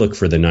 I look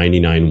for the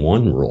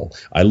 99-1 rule.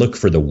 I look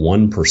for the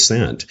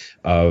 1%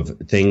 of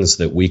things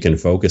that we can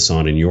focus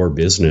on in your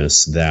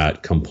business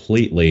that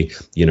completely,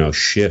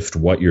 shift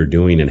what you're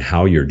doing and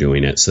how you're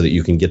doing it, so that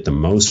you can get the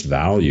most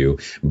value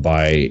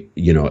by,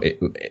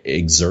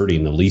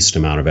 exerting the least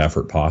amount of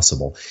effort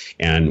possible.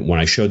 And when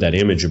I showed that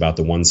image about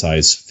the one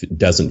size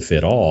doesn't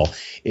fit all,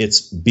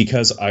 it's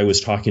because I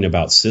was talking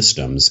about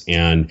systems,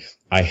 and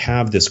I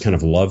have this kind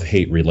of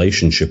love-hate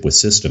relationship with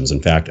systems.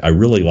 In fact, I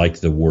really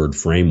like the word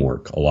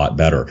framework a lot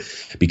better,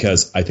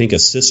 because I think a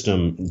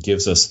system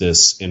gives us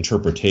this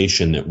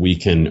interpretation that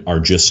we are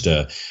just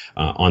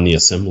on the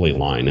assembly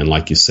line. And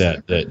like you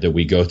said, that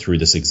we go through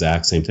this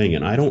exact same thing.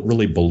 And I don't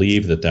really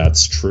believe that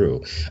that's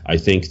true. I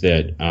think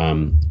that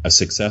a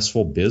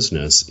successful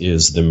business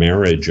is the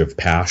marriage of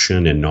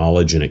passion and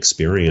knowledge and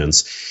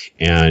experience,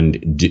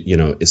 and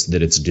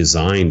it's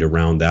designed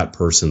around that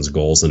person's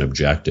goals and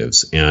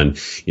objectives. And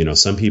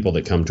some people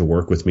that come to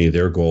work with me,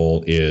 their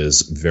goal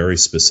is very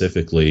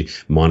specifically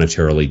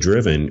monetarily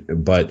driven.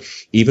 But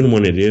even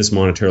when it is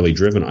monetarily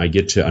driven, I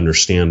get to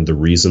understand the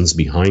reasons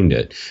behind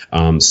it,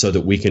 so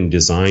that we can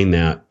design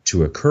that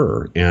to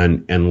occur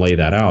and lay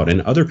that out.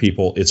 And other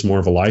people, it's more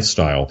of a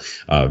lifestyle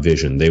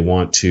vision. They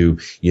want to,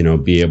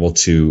 be able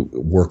to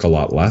work a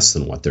lot less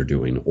than what they're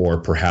doing,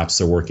 or perhaps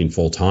they're working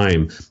full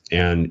time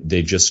and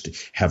they just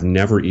have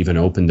never even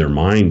opened their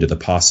mind to the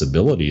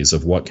possibilities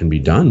of what can be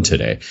done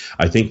today.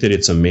 I think that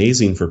it's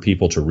amazing for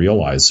people to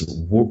realize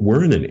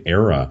we're in an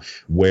era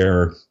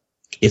where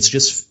it's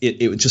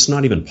just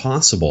not even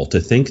possible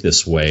to think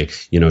this way,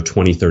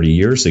 20, 30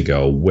 years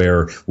ago,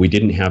 where we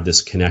didn't have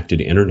this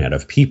connected internet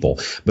of people.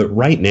 But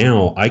right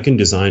now, I can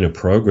design a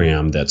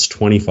program that's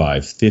 $25,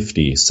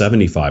 $50,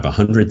 $75,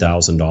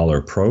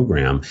 $100,000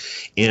 program,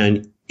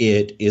 and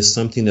it is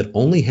something that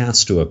only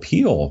has to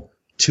appeal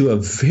to a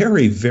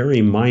very,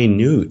 very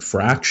minute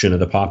fraction of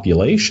the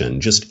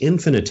population, just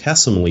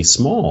infinitesimally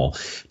small,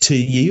 to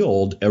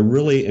yield a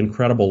really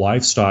incredible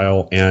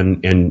lifestyle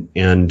and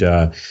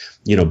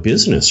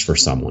business for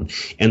someone.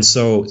 And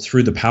so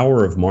through the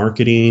power of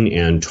marketing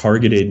and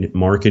targeted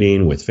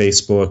marketing with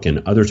Facebook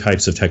and other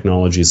types of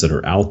technologies that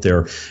are out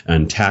there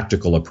and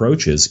tactical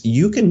approaches,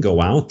 you can go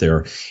out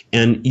there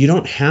and you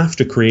don't have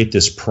to create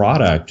this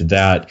product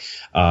that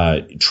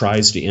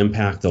tries to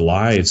impact the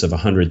lives of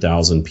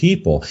 100,000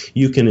 people.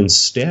 You can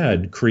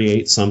instead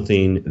create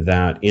something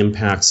that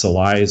impacts the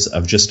lives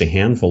of just a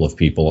handful of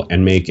people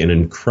and make an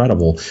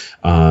incredible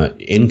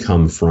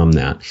income from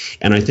that.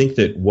 And I think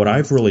that what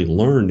I've really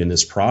learned in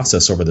this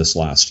process over this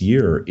last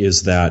year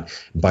is that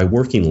by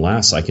working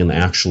less, I can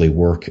actually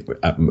work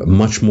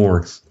much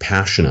more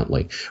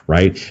passionately,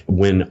 right?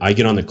 When I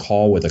get on the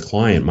call with a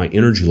client, my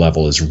energy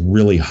level is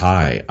really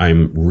high.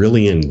 I'm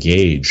really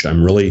engaged.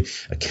 I'm really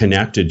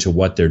connected to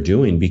what they're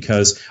doing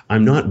because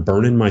I'm not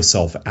burning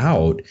myself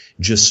out,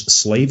 just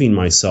slaving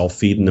myself,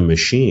 feeding the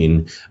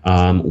machine,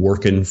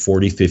 working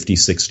 40, 50,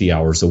 60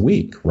 hours a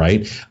week,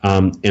 right?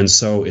 And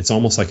so it's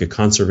almost like a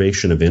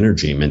conservation of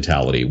energy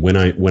mentality. When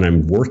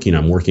I'm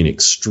working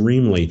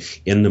extremely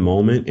in the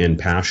moment and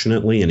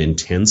passionately and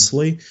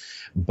intensely,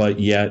 but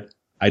yet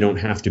I don't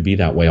have to be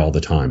that way all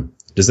the time.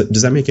 Does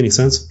that make any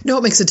sense? No,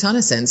 it makes a ton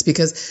of sense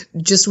because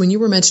just when you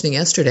were mentioning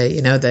yesterday,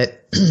 that,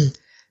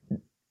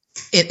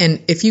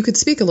 and if you could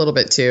speak a little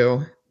bit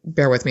to,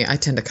 bear with me, I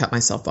tend to cut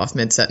myself off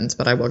mid-sentence,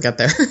 but I will get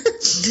there,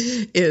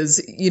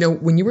 is,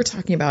 when you were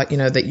talking about,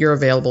 that you're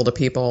available to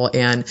people,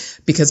 and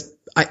because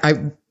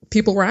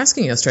people were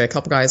asking yesterday, a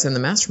couple guys in the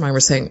mastermind were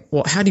saying,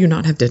 well, how do you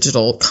not have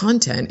digital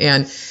content?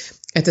 And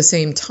at the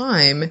same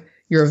time,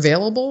 you're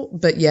available,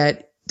 but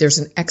yet there's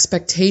an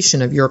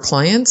expectation of your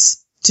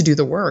clients to do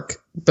the work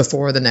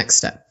before the next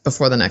step,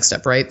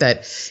 right?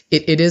 That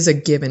it is a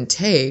give and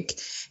take.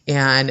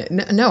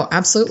 And no,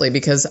 absolutely.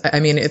 Because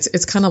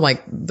it's kind of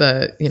like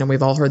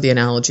we've all heard the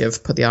analogy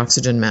of put the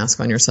oxygen mask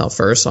on yourself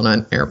first on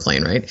an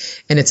airplane,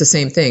 right? And it's the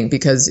same thing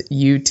because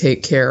you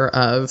take care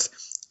of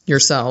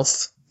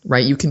yourself,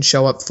 right? You can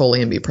show up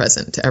fully and be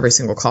present to every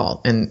single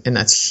call. And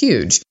that's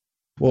huge.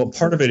 Well,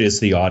 part of it is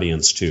the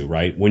audience too,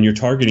 right? When you're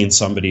targeting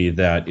somebody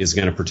that is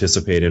going to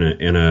participate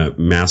in a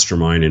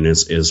mastermind and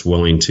is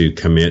willing to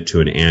commit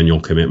to an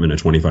annual commitment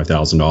of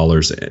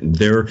 $25,000,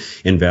 they're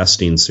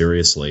investing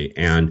seriously,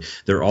 and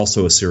they're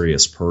also a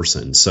serious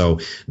person. So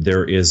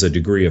there is a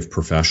degree of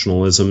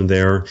professionalism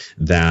there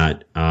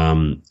that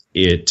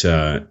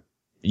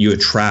you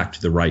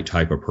attract the right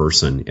type of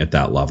person at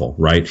that level,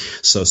 right?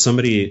 So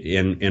somebody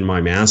in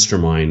my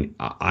mastermind,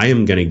 I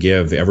am going to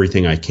give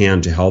everything I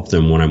can to help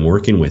them when I'm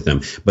working with them.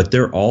 But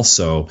they're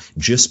also,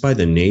 just by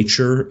the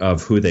nature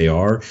of who they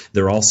are,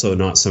 they're also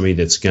not somebody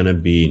that's going to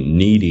be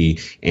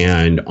needy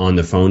and on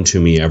the phone to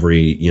me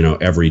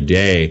every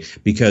day,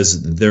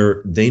 because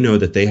they know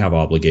that they have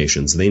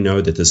obligations. They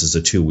know that this is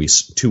a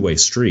two-way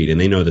street,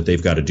 and they know that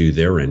they've got to do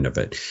their end of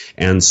it.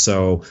 And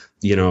so,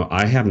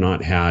 I have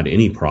not had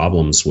any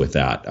problems with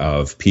that,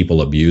 of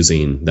people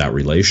abusing that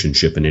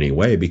relationship in any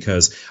way,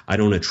 because I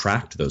don't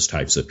attract those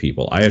types of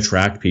people. I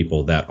attract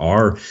people that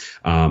are,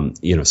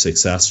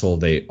 successful.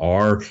 They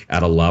are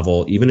at a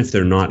level, even if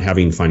they're not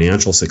having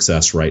financial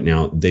success right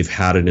now, they've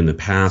had it in the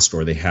past,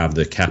 or they have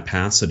the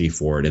capacity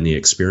for it and the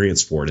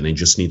experience for it, and they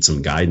just need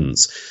some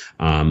guidance.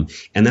 And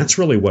that's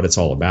really what it's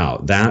all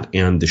about. That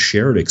and the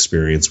shared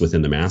experience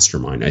within the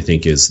mastermind, I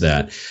think, is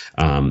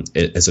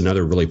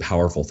another really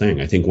powerful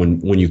thing. I think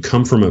when you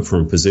come from a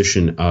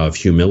position of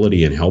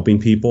humility and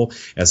helping people,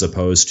 as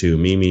opposed to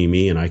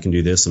me, and I can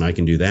do this and I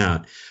can do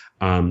that,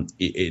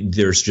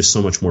 there's just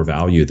so much more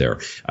value there.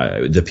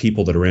 The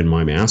people that are in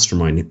my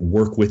mastermind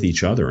work with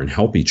each other and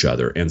help each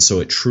other. And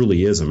so it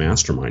truly is a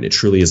mastermind. It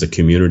truly is a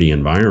community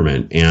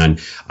environment. And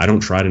I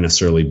don't try to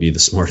necessarily be the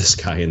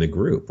smartest guy in the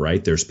group,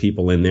 right? There's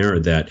people in there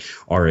that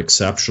are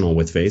exceptional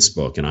with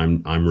Facebook,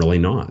 and I'm really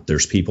not.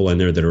 There's people in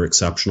there that are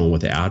exceptional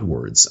with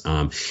AdWords.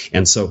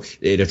 And so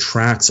it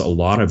attracts a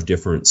lot of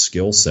different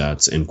skill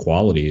sets and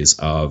qualities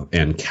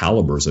and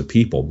calibers of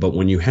people. But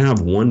when you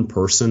have one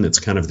person that's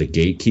kind of the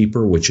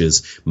gatekeeper, which is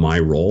my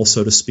role,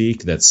 so to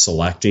speak, that's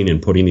selecting and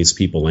putting these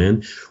people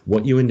in,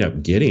 what you end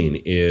up getting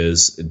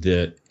is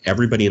that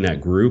everybody in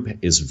that group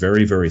is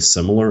very, very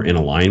similar in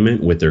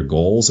alignment with their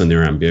goals and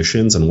their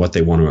ambitions and what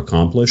they want to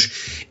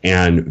accomplish,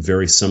 and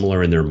very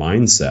similar in their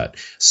mindset.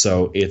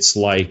 So it's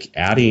like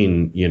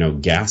adding,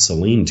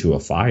 gasoline to a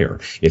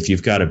fire. If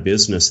you've got a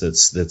business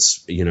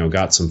that's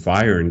got some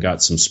fire and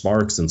got some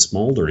sparks and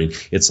smoldering,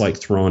 it's like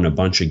throwing a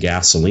bunch of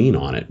gasoline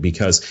on it,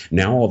 because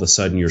now all of a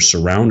sudden you're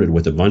surrounded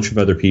with a bunch of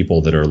other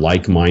people that are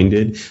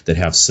like-minded, that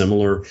have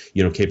similar,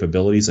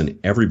 capabilities,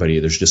 and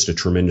there's just a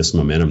tremendous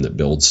momentum that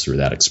builds through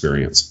that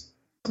experience.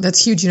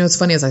 That's huge. It's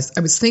funny, as I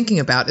was thinking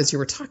about, as you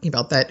were talking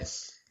about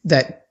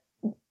that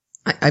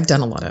I've done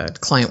a lot of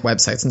client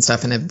websites and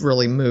stuff, and have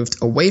really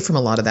moved away from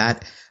a lot of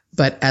that.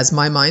 But as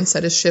my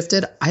mindset has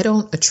shifted, I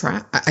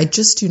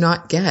just do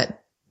not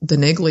get the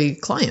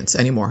niggly clients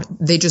anymore.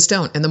 They just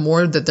don't. And the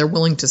more that they're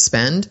willing to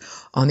spend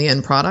on the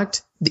end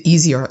product, the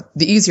easier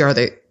are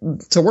they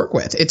to work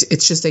with.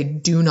 It's just, they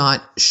do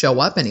not show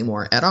up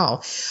anymore at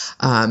all.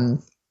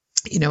 And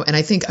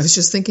I think I was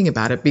just thinking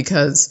about it,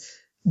 because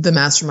the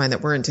mastermind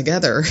that we're in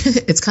together,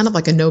 it's kind of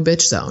like a no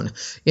bitch zone.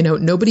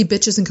 Nobody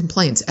bitches and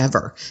complains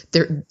ever.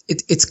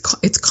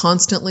 It's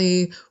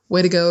constantly,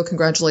 way to go,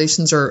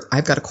 congratulations, or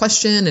I've got a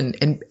question,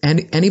 and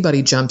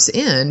anybody jumps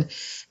in,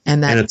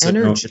 and that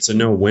energy. It's a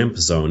no wimp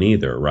zone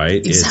either,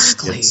 right?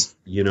 Exactly.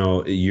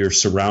 you're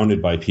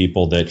surrounded by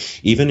people that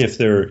even if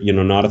they're,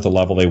 not at the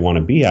level they want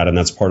to be at, and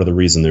that's part of the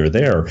reason they're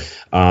there,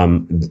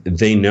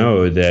 they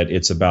know that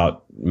it's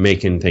about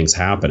making things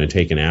happen and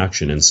taking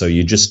action. And so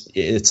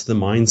it's the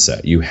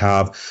mindset. You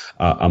have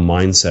a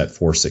mindset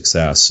for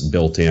success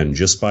built in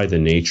just by the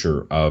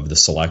nature of the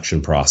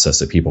selection process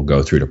that people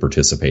go through to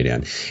participate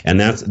in. And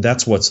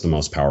that's what's the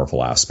most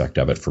powerful aspect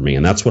of it for me.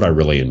 And that's what I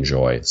really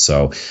enjoy.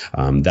 So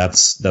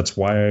that's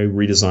why I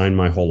redesigned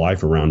my whole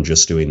life around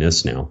just doing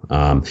this now.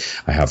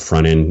 I have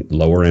front end,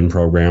 lower end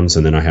programs,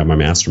 and then I have my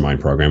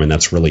mastermind program, and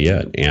that's really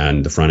it.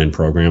 And the front end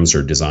programs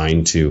are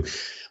designed to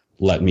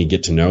let me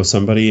get to know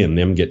somebody and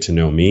them get to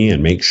know me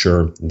and make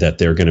sure that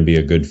they're going to be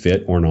a good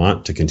fit or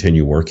not to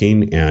continue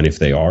working. And if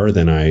they are,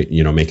 then I,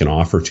 make an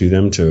offer to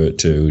them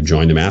to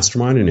join the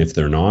mastermind. And if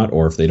they're not,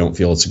 or if they don't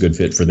feel it's a good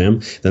fit for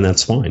them, then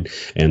that's fine.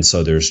 And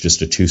so there's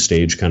just a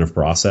 2-stage kind of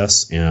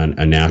process and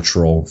a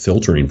natural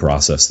filtering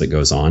process that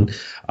goes on.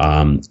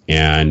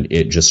 And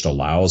it just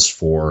allows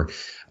for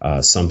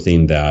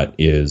something that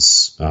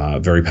is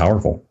very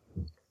powerful.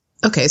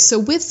 Okay. So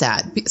with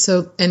that,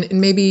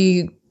 and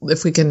maybe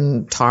if we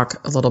can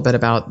talk a little bit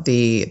about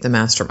the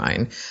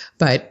mastermind,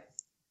 but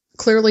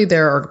clearly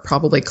there are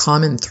probably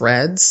common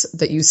threads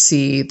that you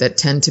see that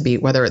tend to be,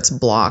 whether it's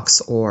blocks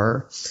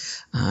or,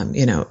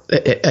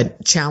 a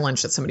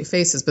challenge that somebody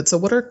faces. But so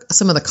what are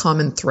some of the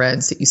common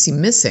threads that you see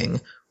missing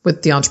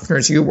with the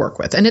entrepreneurs you work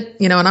with? And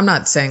and I'm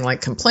not saying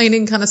like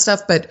complaining kind of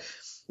stuff, but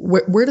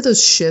where do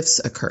those shifts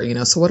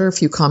occur? So what are a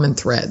few common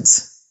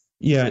threads?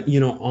 Yeah,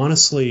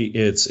 honestly,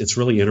 it's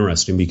really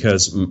interesting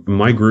because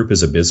my group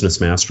is a business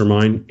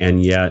mastermind,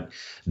 and yet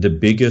the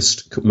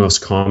biggest,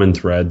 most common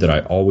thread that I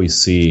always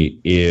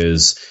see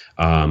is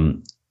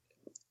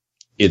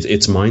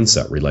it's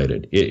mindset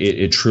related.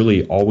 It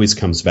truly always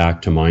comes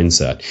back to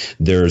mindset.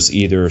 There's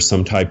either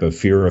some type of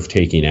fear of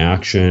taking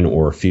action,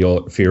 or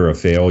fear of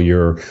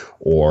failure,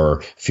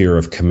 or fear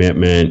of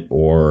commitment,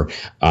 or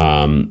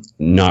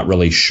not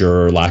really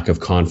sure, lack of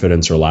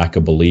confidence or lack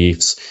of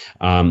beliefs.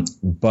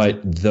 But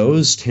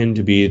those tend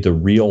to be the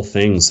real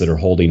things that are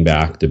holding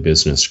back the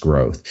business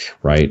growth,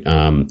 right?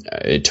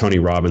 Tony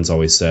Robbins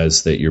always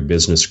says that your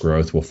business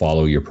growth will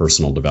follow your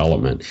personal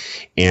development.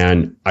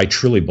 And I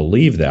truly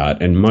believe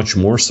that, and much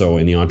more so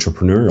in the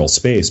entrepreneurial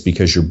space,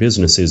 because your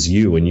business is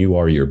you and you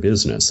are your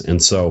business.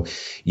 And so,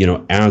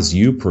 as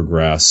you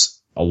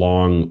progress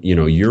along,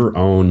 your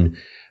own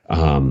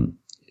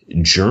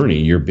journey,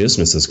 your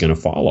business is going to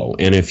follow.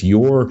 And if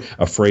you're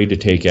afraid to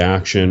take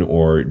action,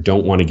 or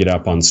don't want to get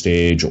up on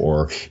stage,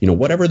 or,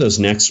 whatever those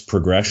next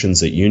progressions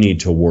that you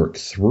need to work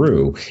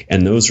through,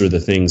 and those are the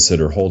things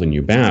that are holding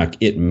you back,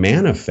 it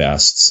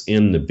manifests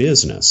in the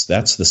business.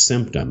 That's the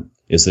symptom,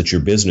 is that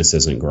your business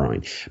isn't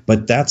growing.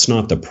 But that's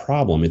not the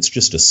problem. It's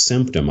just a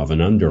symptom of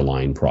an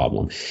underlying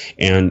problem.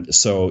 And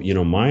so,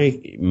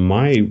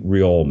 my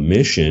real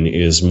mission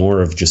is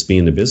more of just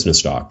being the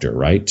business doctor,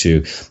 right?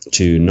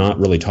 To not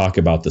really talk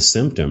about the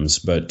symptoms,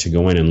 but to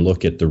go in and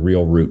look at the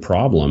real root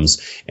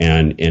problems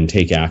and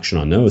take action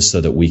on those so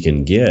that we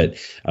can get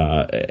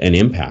an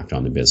impact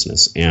on the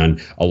business.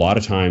 And a lot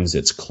of times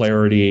it's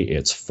clarity,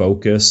 it's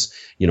focus.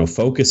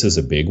 Focus is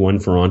a big one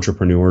for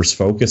entrepreneurs.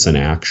 Focus and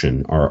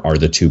action are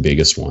the two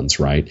biggest ones,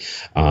 right?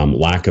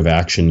 Lack of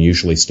action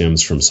usually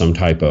stems from some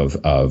type of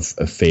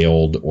a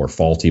failed or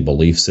faulty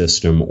belief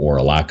system, or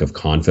a lack of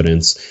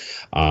confidence.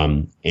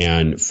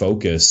 And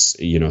focus,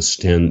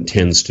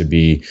 tends to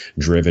be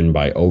driven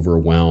by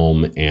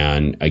overwhelm.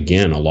 And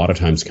again, a lot of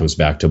times comes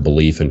back to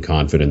belief and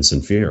confidence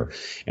and fear.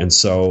 And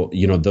so,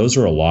 those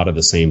are a lot of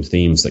the same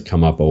themes that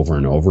come up over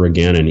and over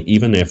again. And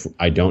even if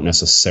I don't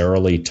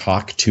necessarily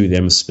talk to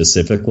them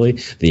specifically,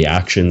 the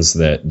actions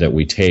that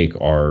we take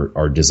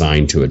are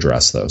designed to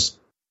address those.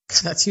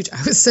 That's huge.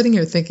 I was sitting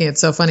here thinking,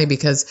 it's so funny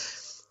because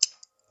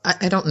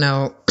I don't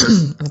know. I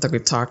don't think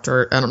we've talked,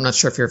 and I'm not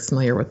sure if you're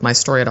familiar with my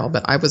story at all,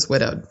 but I was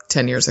widowed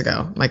 10 years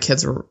ago. My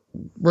kids were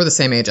the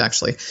same age,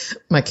 actually.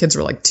 My kids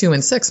were like 2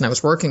 and 6, and I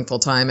was working full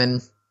time.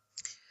 And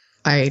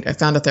I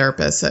found a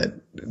therapist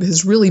that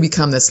has really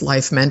become this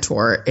life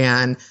mentor,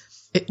 and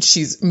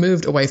she's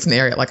moved away from the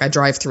area. Like, I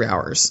drive 3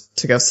 hours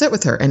to go sit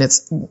with her. And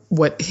it's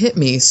what hit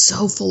me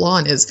so full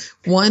on is,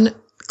 one,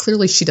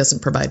 clearly she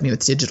doesn't provide me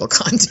with digital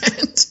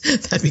content.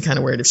 That'd be kind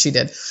of weird if she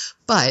did.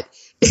 But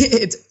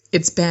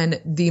it's been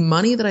the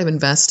money that I've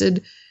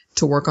invested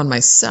to work on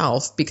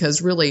myself,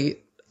 because really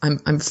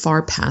I'm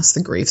far past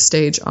the grief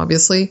stage,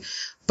 obviously,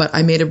 but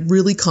I made a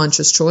really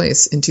conscious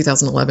choice in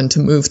 2011 to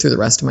move through the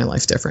rest of my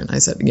life different. I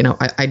said,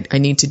 I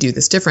need to do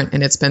this different.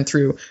 And it's been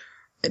through,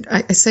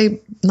 I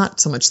say not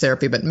so much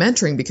therapy, but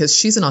mentoring, because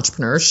she's an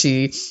entrepreneur.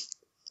 She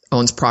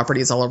owns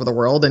properties all over the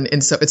world.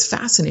 And so it's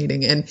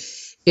fascinating. And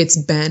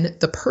it's been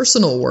the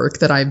personal work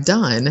that I've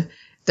done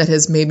that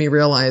has made me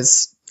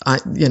realize,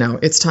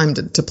 it's time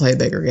to play a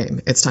bigger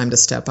game. It's time to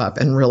step up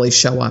and really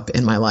show up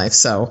in my life.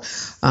 So,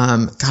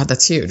 God,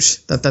 that's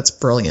huge. That's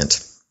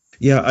brilliant.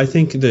 Yeah, I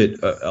think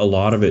that a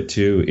lot of it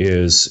too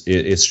is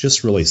it's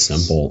just really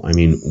simple. I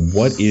mean,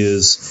 what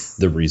is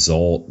the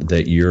result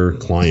that your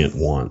client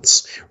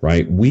wants,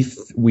 right?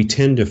 We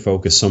tend to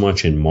focus so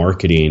much in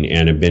marketing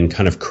and have been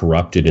kind of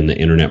corrupted in the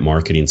internet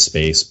marketing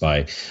space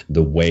by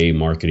the way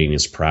marketing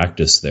is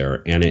practiced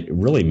there, and it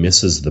really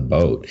misses the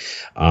boat.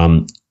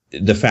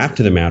 The fact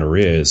of the matter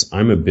is,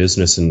 I'm a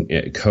business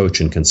and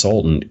coach and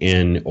consultant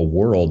in a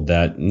world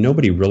that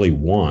nobody really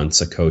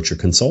wants a coach or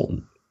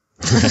consultant,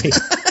 right?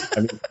 I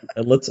mean,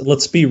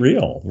 let's be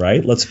real,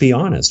 right? Let's be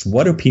honest.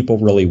 What do people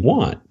really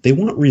want? They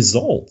want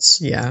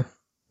results. Yeah.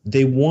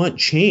 They want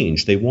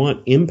change. They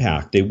want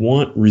impact. They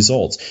want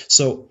results.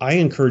 So I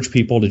encourage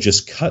people to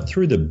just cut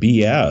through the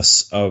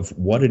BS of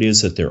what it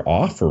is that they're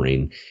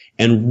offering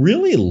and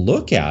really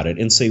look at it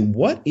and say,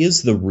 what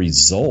is the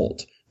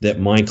result that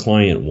my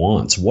client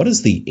wants? What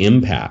is the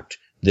impact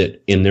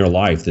that in their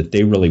life that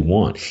they really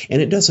want?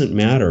 And it doesn't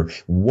matter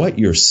what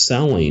you're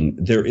selling.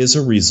 There is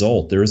a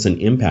result. There is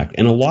an impact.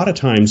 And a lot of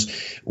times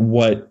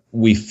what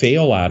we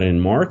fail at in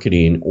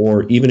marketing,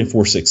 or even if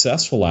we're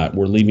successful at,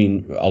 we're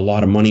leaving a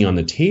lot of money on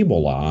the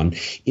table on,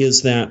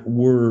 is that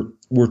we're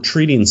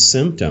treating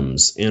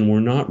symptoms and we're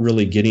not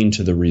really getting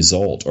to the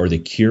result or the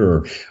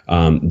cure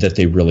that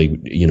they really,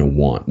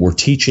 want. We're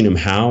teaching them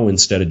how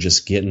instead of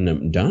just getting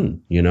them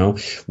done.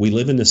 We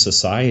live in this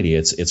society.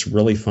 It's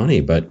really funny,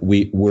 but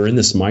we're in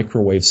this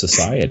microwave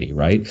society,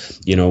 right?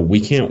 We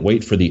can't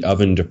wait for the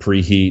oven to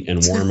preheat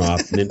and warm up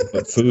and then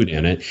put food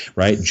in it,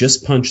 right?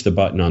 Just punch the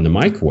button on the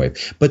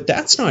microwave. But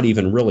that's not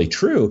even really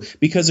true,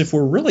 because if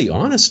we're really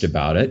honest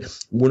about it,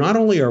 not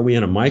only are we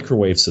in a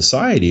microwave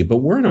society, but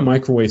we're in a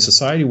microwave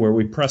society where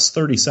we press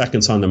 30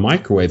 seconds on the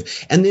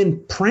microwave and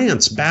then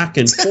prance back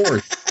and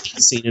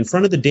forth in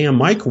front of the damn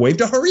microwave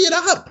to hurry it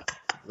up,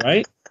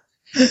 right?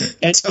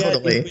 And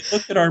Totally. Yet, if we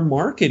look at our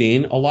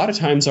marketing, a lot of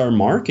times our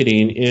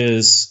marketing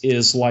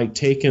is like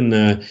taking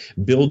the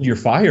build your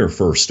fire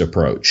first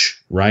approach,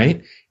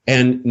 right?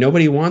 And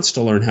nobody wants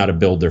to learn how to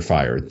build their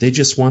fire. They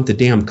just want the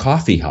damn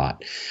coffee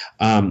hot.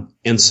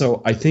 And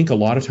so I think a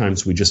lot of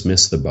times we just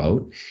miss the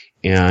boat.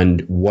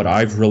 And what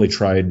I've really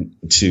tried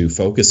to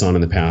focus on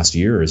in the past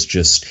year is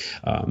just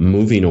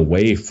moving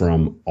away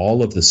from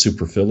all of the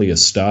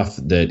superfluous stuff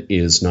that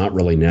is not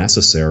really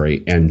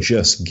necessary and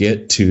just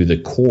get to the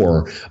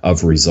core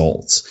of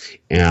results.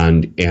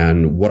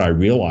 And what I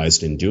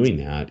realized in doing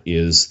that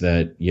is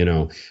that,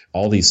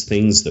 all these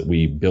things that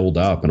we build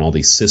up and all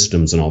these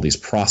systems and all these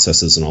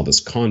processes and all this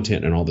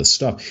content and all this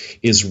stuff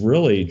is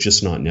really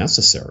just not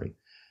necessary.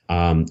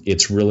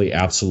 It's really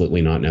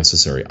absolutely not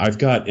necessary. I've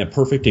got a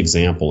perfect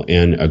example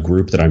in a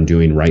group that I'm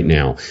doing right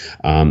now.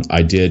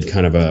 I did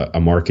kind of a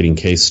marketing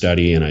case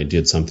study, and I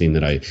did something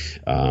that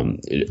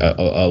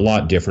a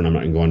lot different. I'm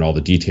not going to go into all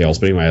the details,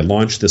 but anyway, I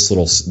launched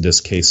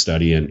this case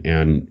study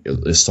and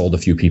sold a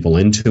few people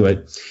into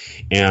it.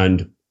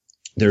 And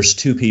there's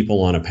two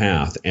people on a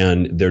path,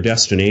 and their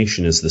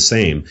destination is the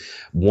same.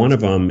 One of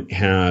them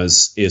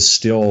is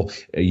still,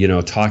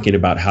 talking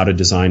about how to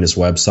design his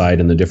website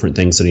and the different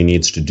things that he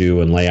needs to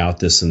do and lay out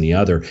this and the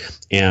other.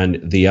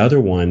 And the other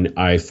one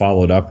I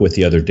followed up with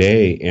the other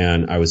day,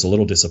 and I was a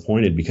little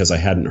disappointed because I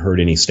hadn't heard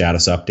any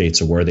status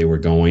updates of where they were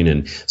going.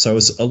 And so I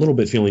was a little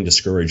bit feeling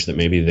discouraged that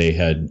maybe they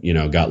had,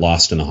 got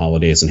lost in the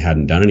holidays and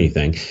hadn't done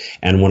anything.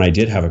 And when I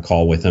did have a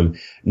call with them,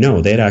 no,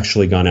 they had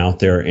actually gone out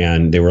there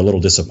and they were a little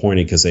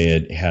disappointed because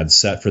they had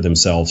set for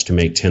themselves to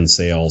make 10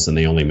 sales and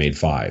they only made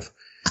 5.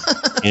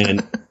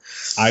 And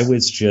I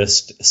was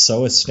just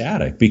so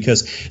ecstatic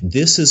because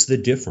this is the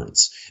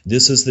difference.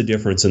 This is the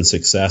difference in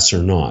success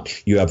or not.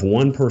 You have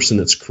one person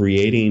that's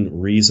creating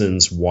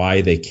reasons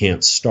why they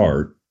can't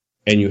start,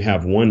 and you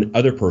have one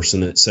other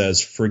person that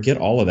says, forget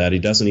all of that. He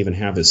doesn't even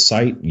have his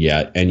site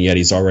yet, and yet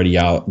he's already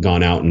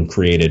gone out and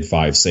created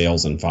 5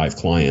 sales and 5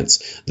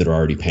 clients that are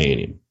already paying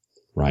him,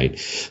 right?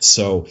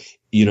 So,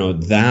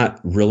 that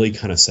really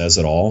kind of says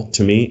it all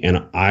to me.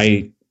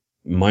 And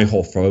my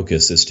whole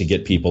focus is to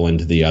get people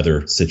into the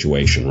other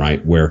situation,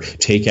 right? Where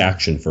take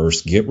action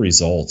first, get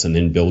results, and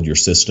then build your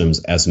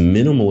systems as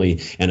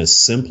minimally and as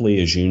simply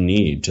as you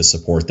need to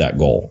support that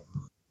goal.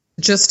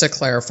 Just to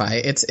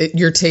clarify,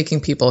 you're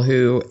taking people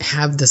who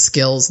have the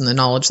skills and the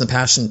knowledge and the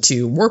passion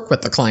to work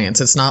with the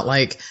clients. It's not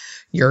like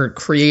you're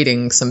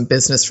creating some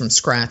business from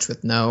scratch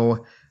with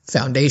no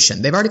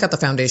foundation. They've already got the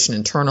foundation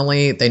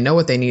internally. They know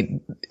what they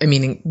need.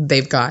 Meaning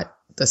they've got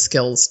the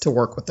skills to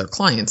work with their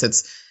clients.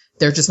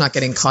 They're just not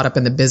getting caught up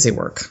in the busy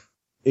work.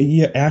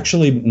 Yeah,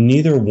 actually,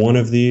 neither one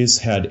of these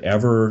had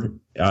ever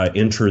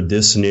entered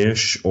this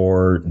niche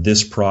or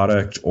this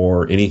product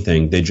or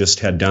anything. They just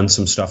had done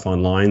some stuff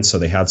online, so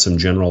they had some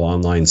general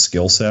online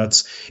skill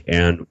sets,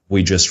 and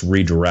we just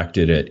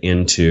redirected it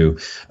into,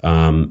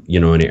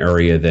 an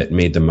area that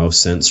made the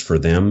most sense for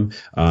them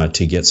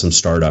to get some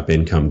startup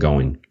income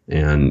going.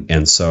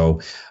 And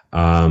so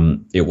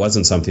it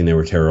wasn't something they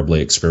were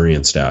terribly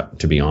experienced at,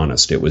 to be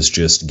honest. It was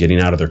just getting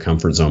out of their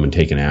comfort zone and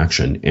taking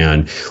action.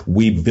 And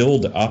we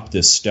build up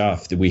this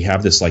stuff that we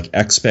have this like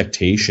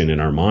expectation in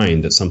our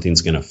mind that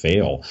something's going to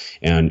fail.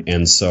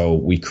 And so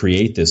we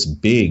create this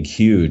big,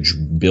 huge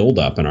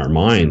buildup in our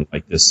mind,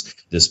 like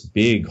this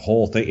big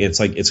whole thing. It's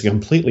a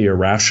completely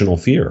irrational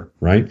fear,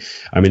 right?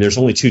 I mean, there's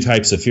only two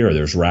types of fear.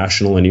 There's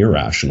rational and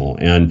irrational.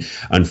 And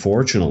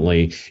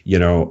unfortunately,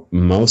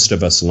 most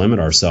of us limit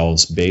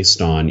ourselves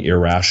based on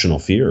irrational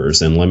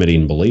fears and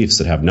limiting beliefs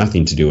that have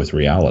nothing to do with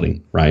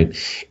reality, right?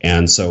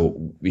 And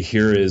so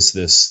here is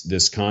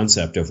this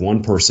concept of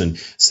one person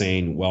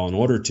saying, well, in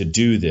order to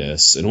do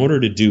this, in order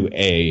to do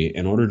A,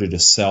 in order to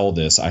sell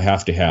this, I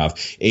have to have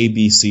A,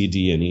 B, C,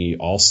 D, and E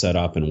all set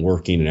up and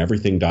working and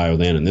everything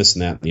dialed in and this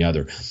and that and the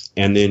other.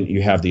 And then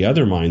you have the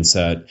other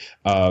mindset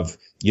of,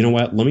 you know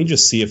what, let me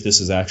just see if this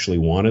is actually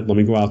wanted. Let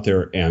me go out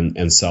there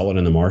and sell it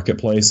in the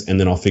marketplace, and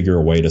then I'll figure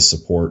a way to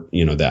support,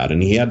 that.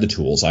 And he had the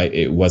tools.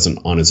 It wasn't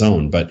on his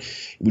own, but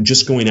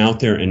just going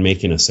out there and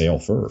making a sale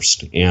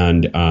first.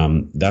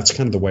 And that's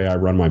kind of the way I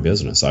run my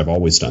business. I've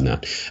always done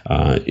that.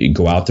 You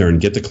go out there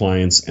and get the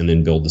clients and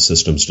then build the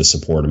systems to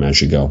support them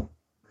as you go.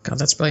 God,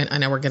 that's brilliant. I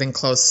know we're getting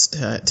close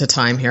to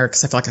time here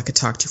because I feel like I could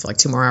talk to you for like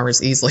 2 more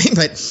hours easily.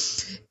 But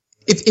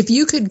if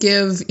you could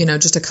give,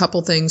 just a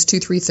couple things,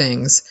 2-3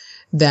 things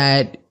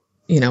that,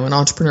 an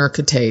entrepreneur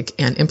could take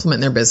and implement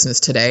in their business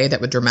today that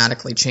would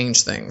dramatically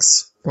change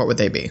things, what would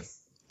they be?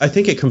 I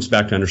think it comes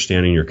back to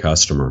understanding your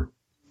customer.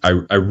 I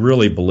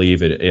really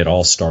believe it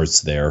all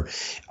starts there.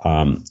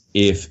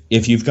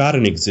 If you've got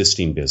an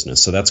existing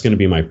business, so that's going to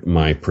be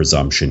my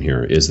presumption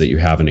here is that you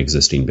have an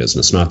existing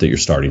business, not that you're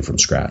starting from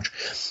scratch.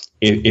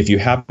 If you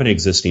have an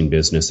existing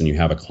business and you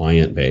have a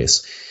client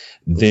base,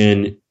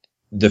 then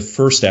the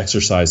first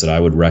exercise that I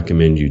would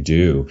recommend you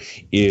do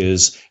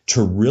is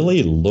to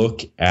really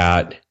look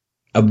at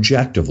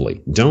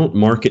objectively. Don't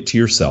market to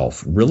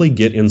yourself. Really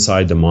get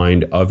inside the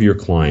mind of your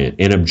client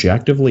and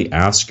objectively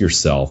ask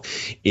yourself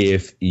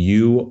if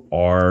you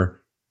are,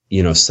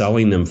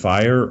 selling them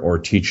fire or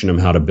teaching them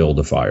how to build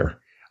a fire.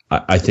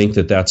 I think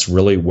that's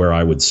really where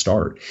I would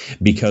start,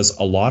 because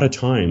a lot of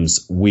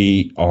times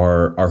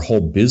our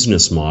whole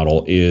business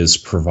model is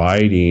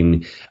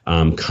providing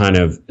kind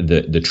of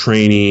the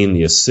training,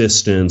 the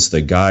assistance,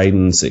 the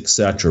guidance,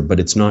 etc.,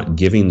 but it's not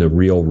giving the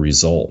real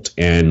result.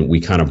 And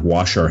we kind of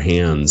wash our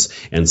hands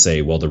and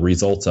say, well, the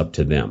result's up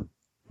to them,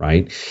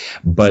 right?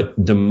 But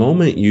the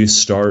moment you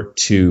start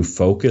to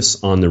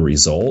focus on the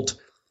result,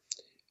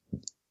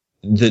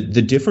 the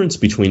difference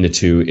between the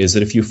two is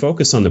that if you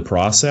focus on the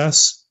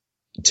process,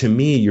 to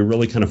me, you're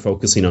really kind of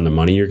focusing on the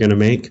money you're going to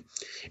make.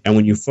 And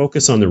when you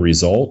focus on the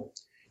result,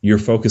 you're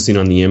focusing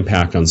on the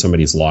impact on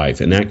somebody's life.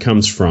 And that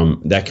comes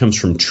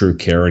from true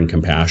care and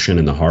compassion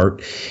in the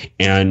heart.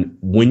 And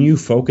when you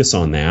focus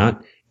on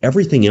that,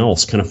 everything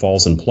else kind of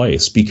falls in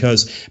place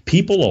because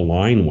people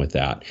align with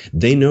that.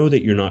 They know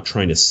that you're not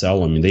trying to sell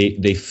them.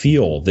 They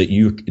feel that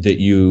you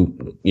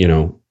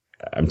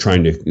I'm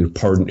trying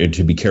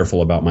to be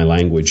careful about my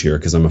language here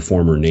because I'm a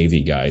former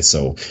Navy guy.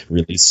 So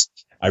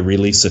I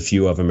release a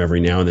few of them every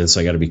now and then, so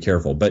I got to be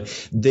careful.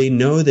 But they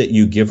know that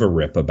you give a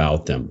rip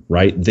about them,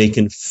 right? They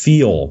can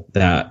feel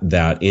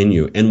that in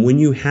you. And when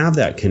you have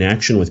that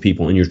connection with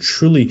people and you're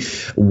truly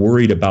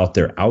worried about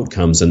their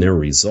outcomes and their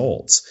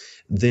results,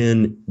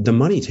 then the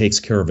money takes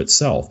care of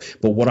itself.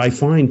 But what I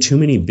find too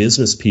many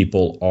business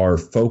people are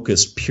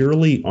focused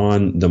purely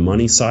on the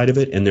money side of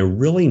it, and they're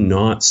really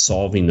not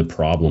solving the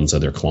problems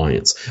of their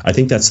clients. I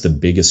think that's the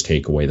biggest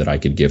takeaway that I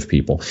could give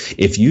people.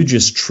 If you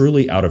just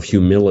truly out of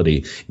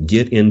humility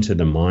get into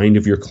the mind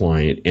of your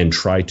client and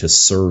try to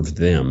serve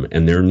them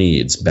and their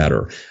needs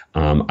better,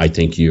 I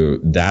think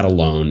that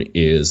alone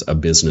is a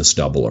business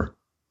doubler.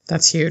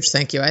 That's huge.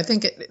 Thank you. I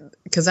think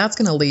because that's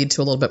going to lead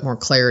to a little bit more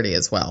clarity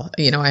as well.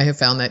 I have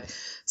found that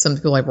some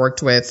people I've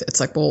worked with, it's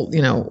like, well,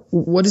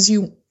 what is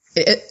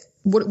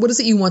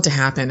it you want to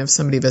happen if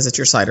somebody visits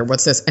your site, or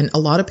what's this? And a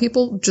lot of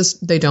people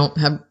just, they've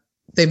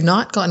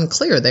not gotten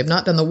clear. They've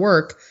not done the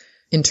work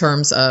in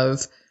terms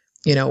of,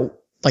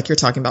 like you're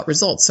talking about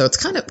results. So it's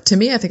kind of, to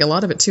me, I think a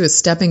lot of it too is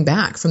stepping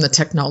back from the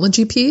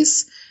technology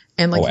piece.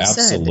 And like you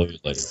said,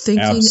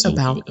 thinking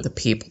about the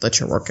people that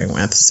you're working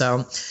with.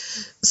 So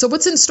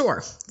what's in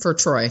store for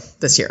Troy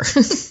this year?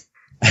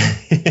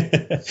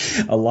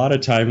 A lot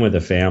of time with the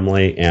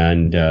family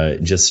and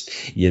just,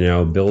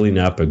 building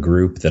up a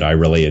group that I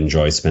really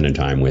enjoy spending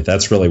time with.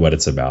 That's really what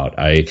it's about.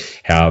 I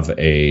have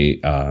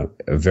a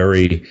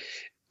very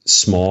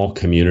small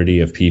community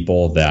of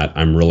people that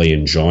I'm really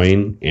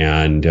enjoying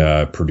and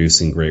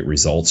producing great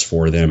results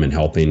for them and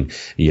helping,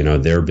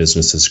 their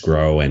businesses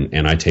grow.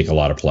 And I take a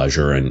lot of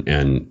pleasure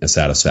and a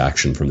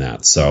satisfaction from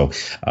that. So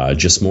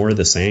just more of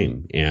the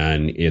same.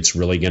 And it's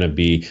really going to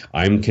be,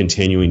 I'm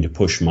continuing to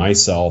push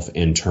myself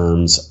in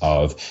terms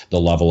of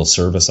the level of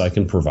service I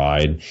can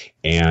provide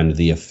and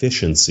the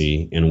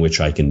efficiency in which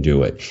I can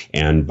do it.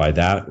 And by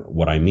that,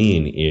 what I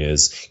mean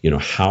is,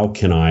 how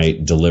can I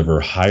deliver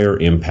higher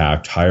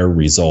impact, higher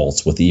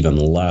results with even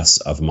less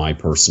of my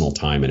personal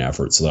time and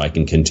effort so that I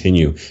can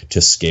continue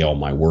to scale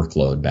my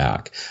workload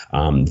back?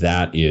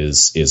 That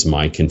is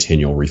my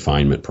continual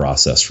refinement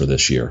process for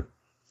this year.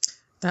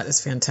 That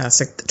is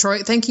fantastic.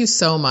 Troy, thank you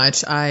so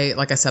much.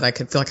 Like I said, I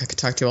could talk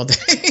to you all day.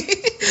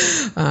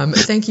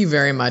 Thank you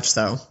very much,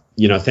 though.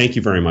 Thank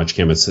you very much,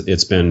 Kim.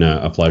 It's been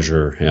a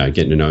pleasure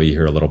getting to know you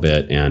here a little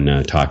bit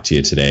and talk to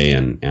you today.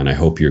 And I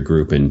hope your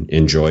group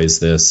enjoys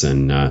this.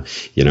 And,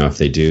 if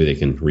they do, they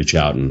can reach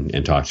out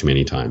and talk to me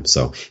anytime.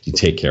 So you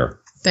take care.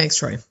 Thanks,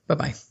 Troy.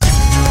 Bye-bye.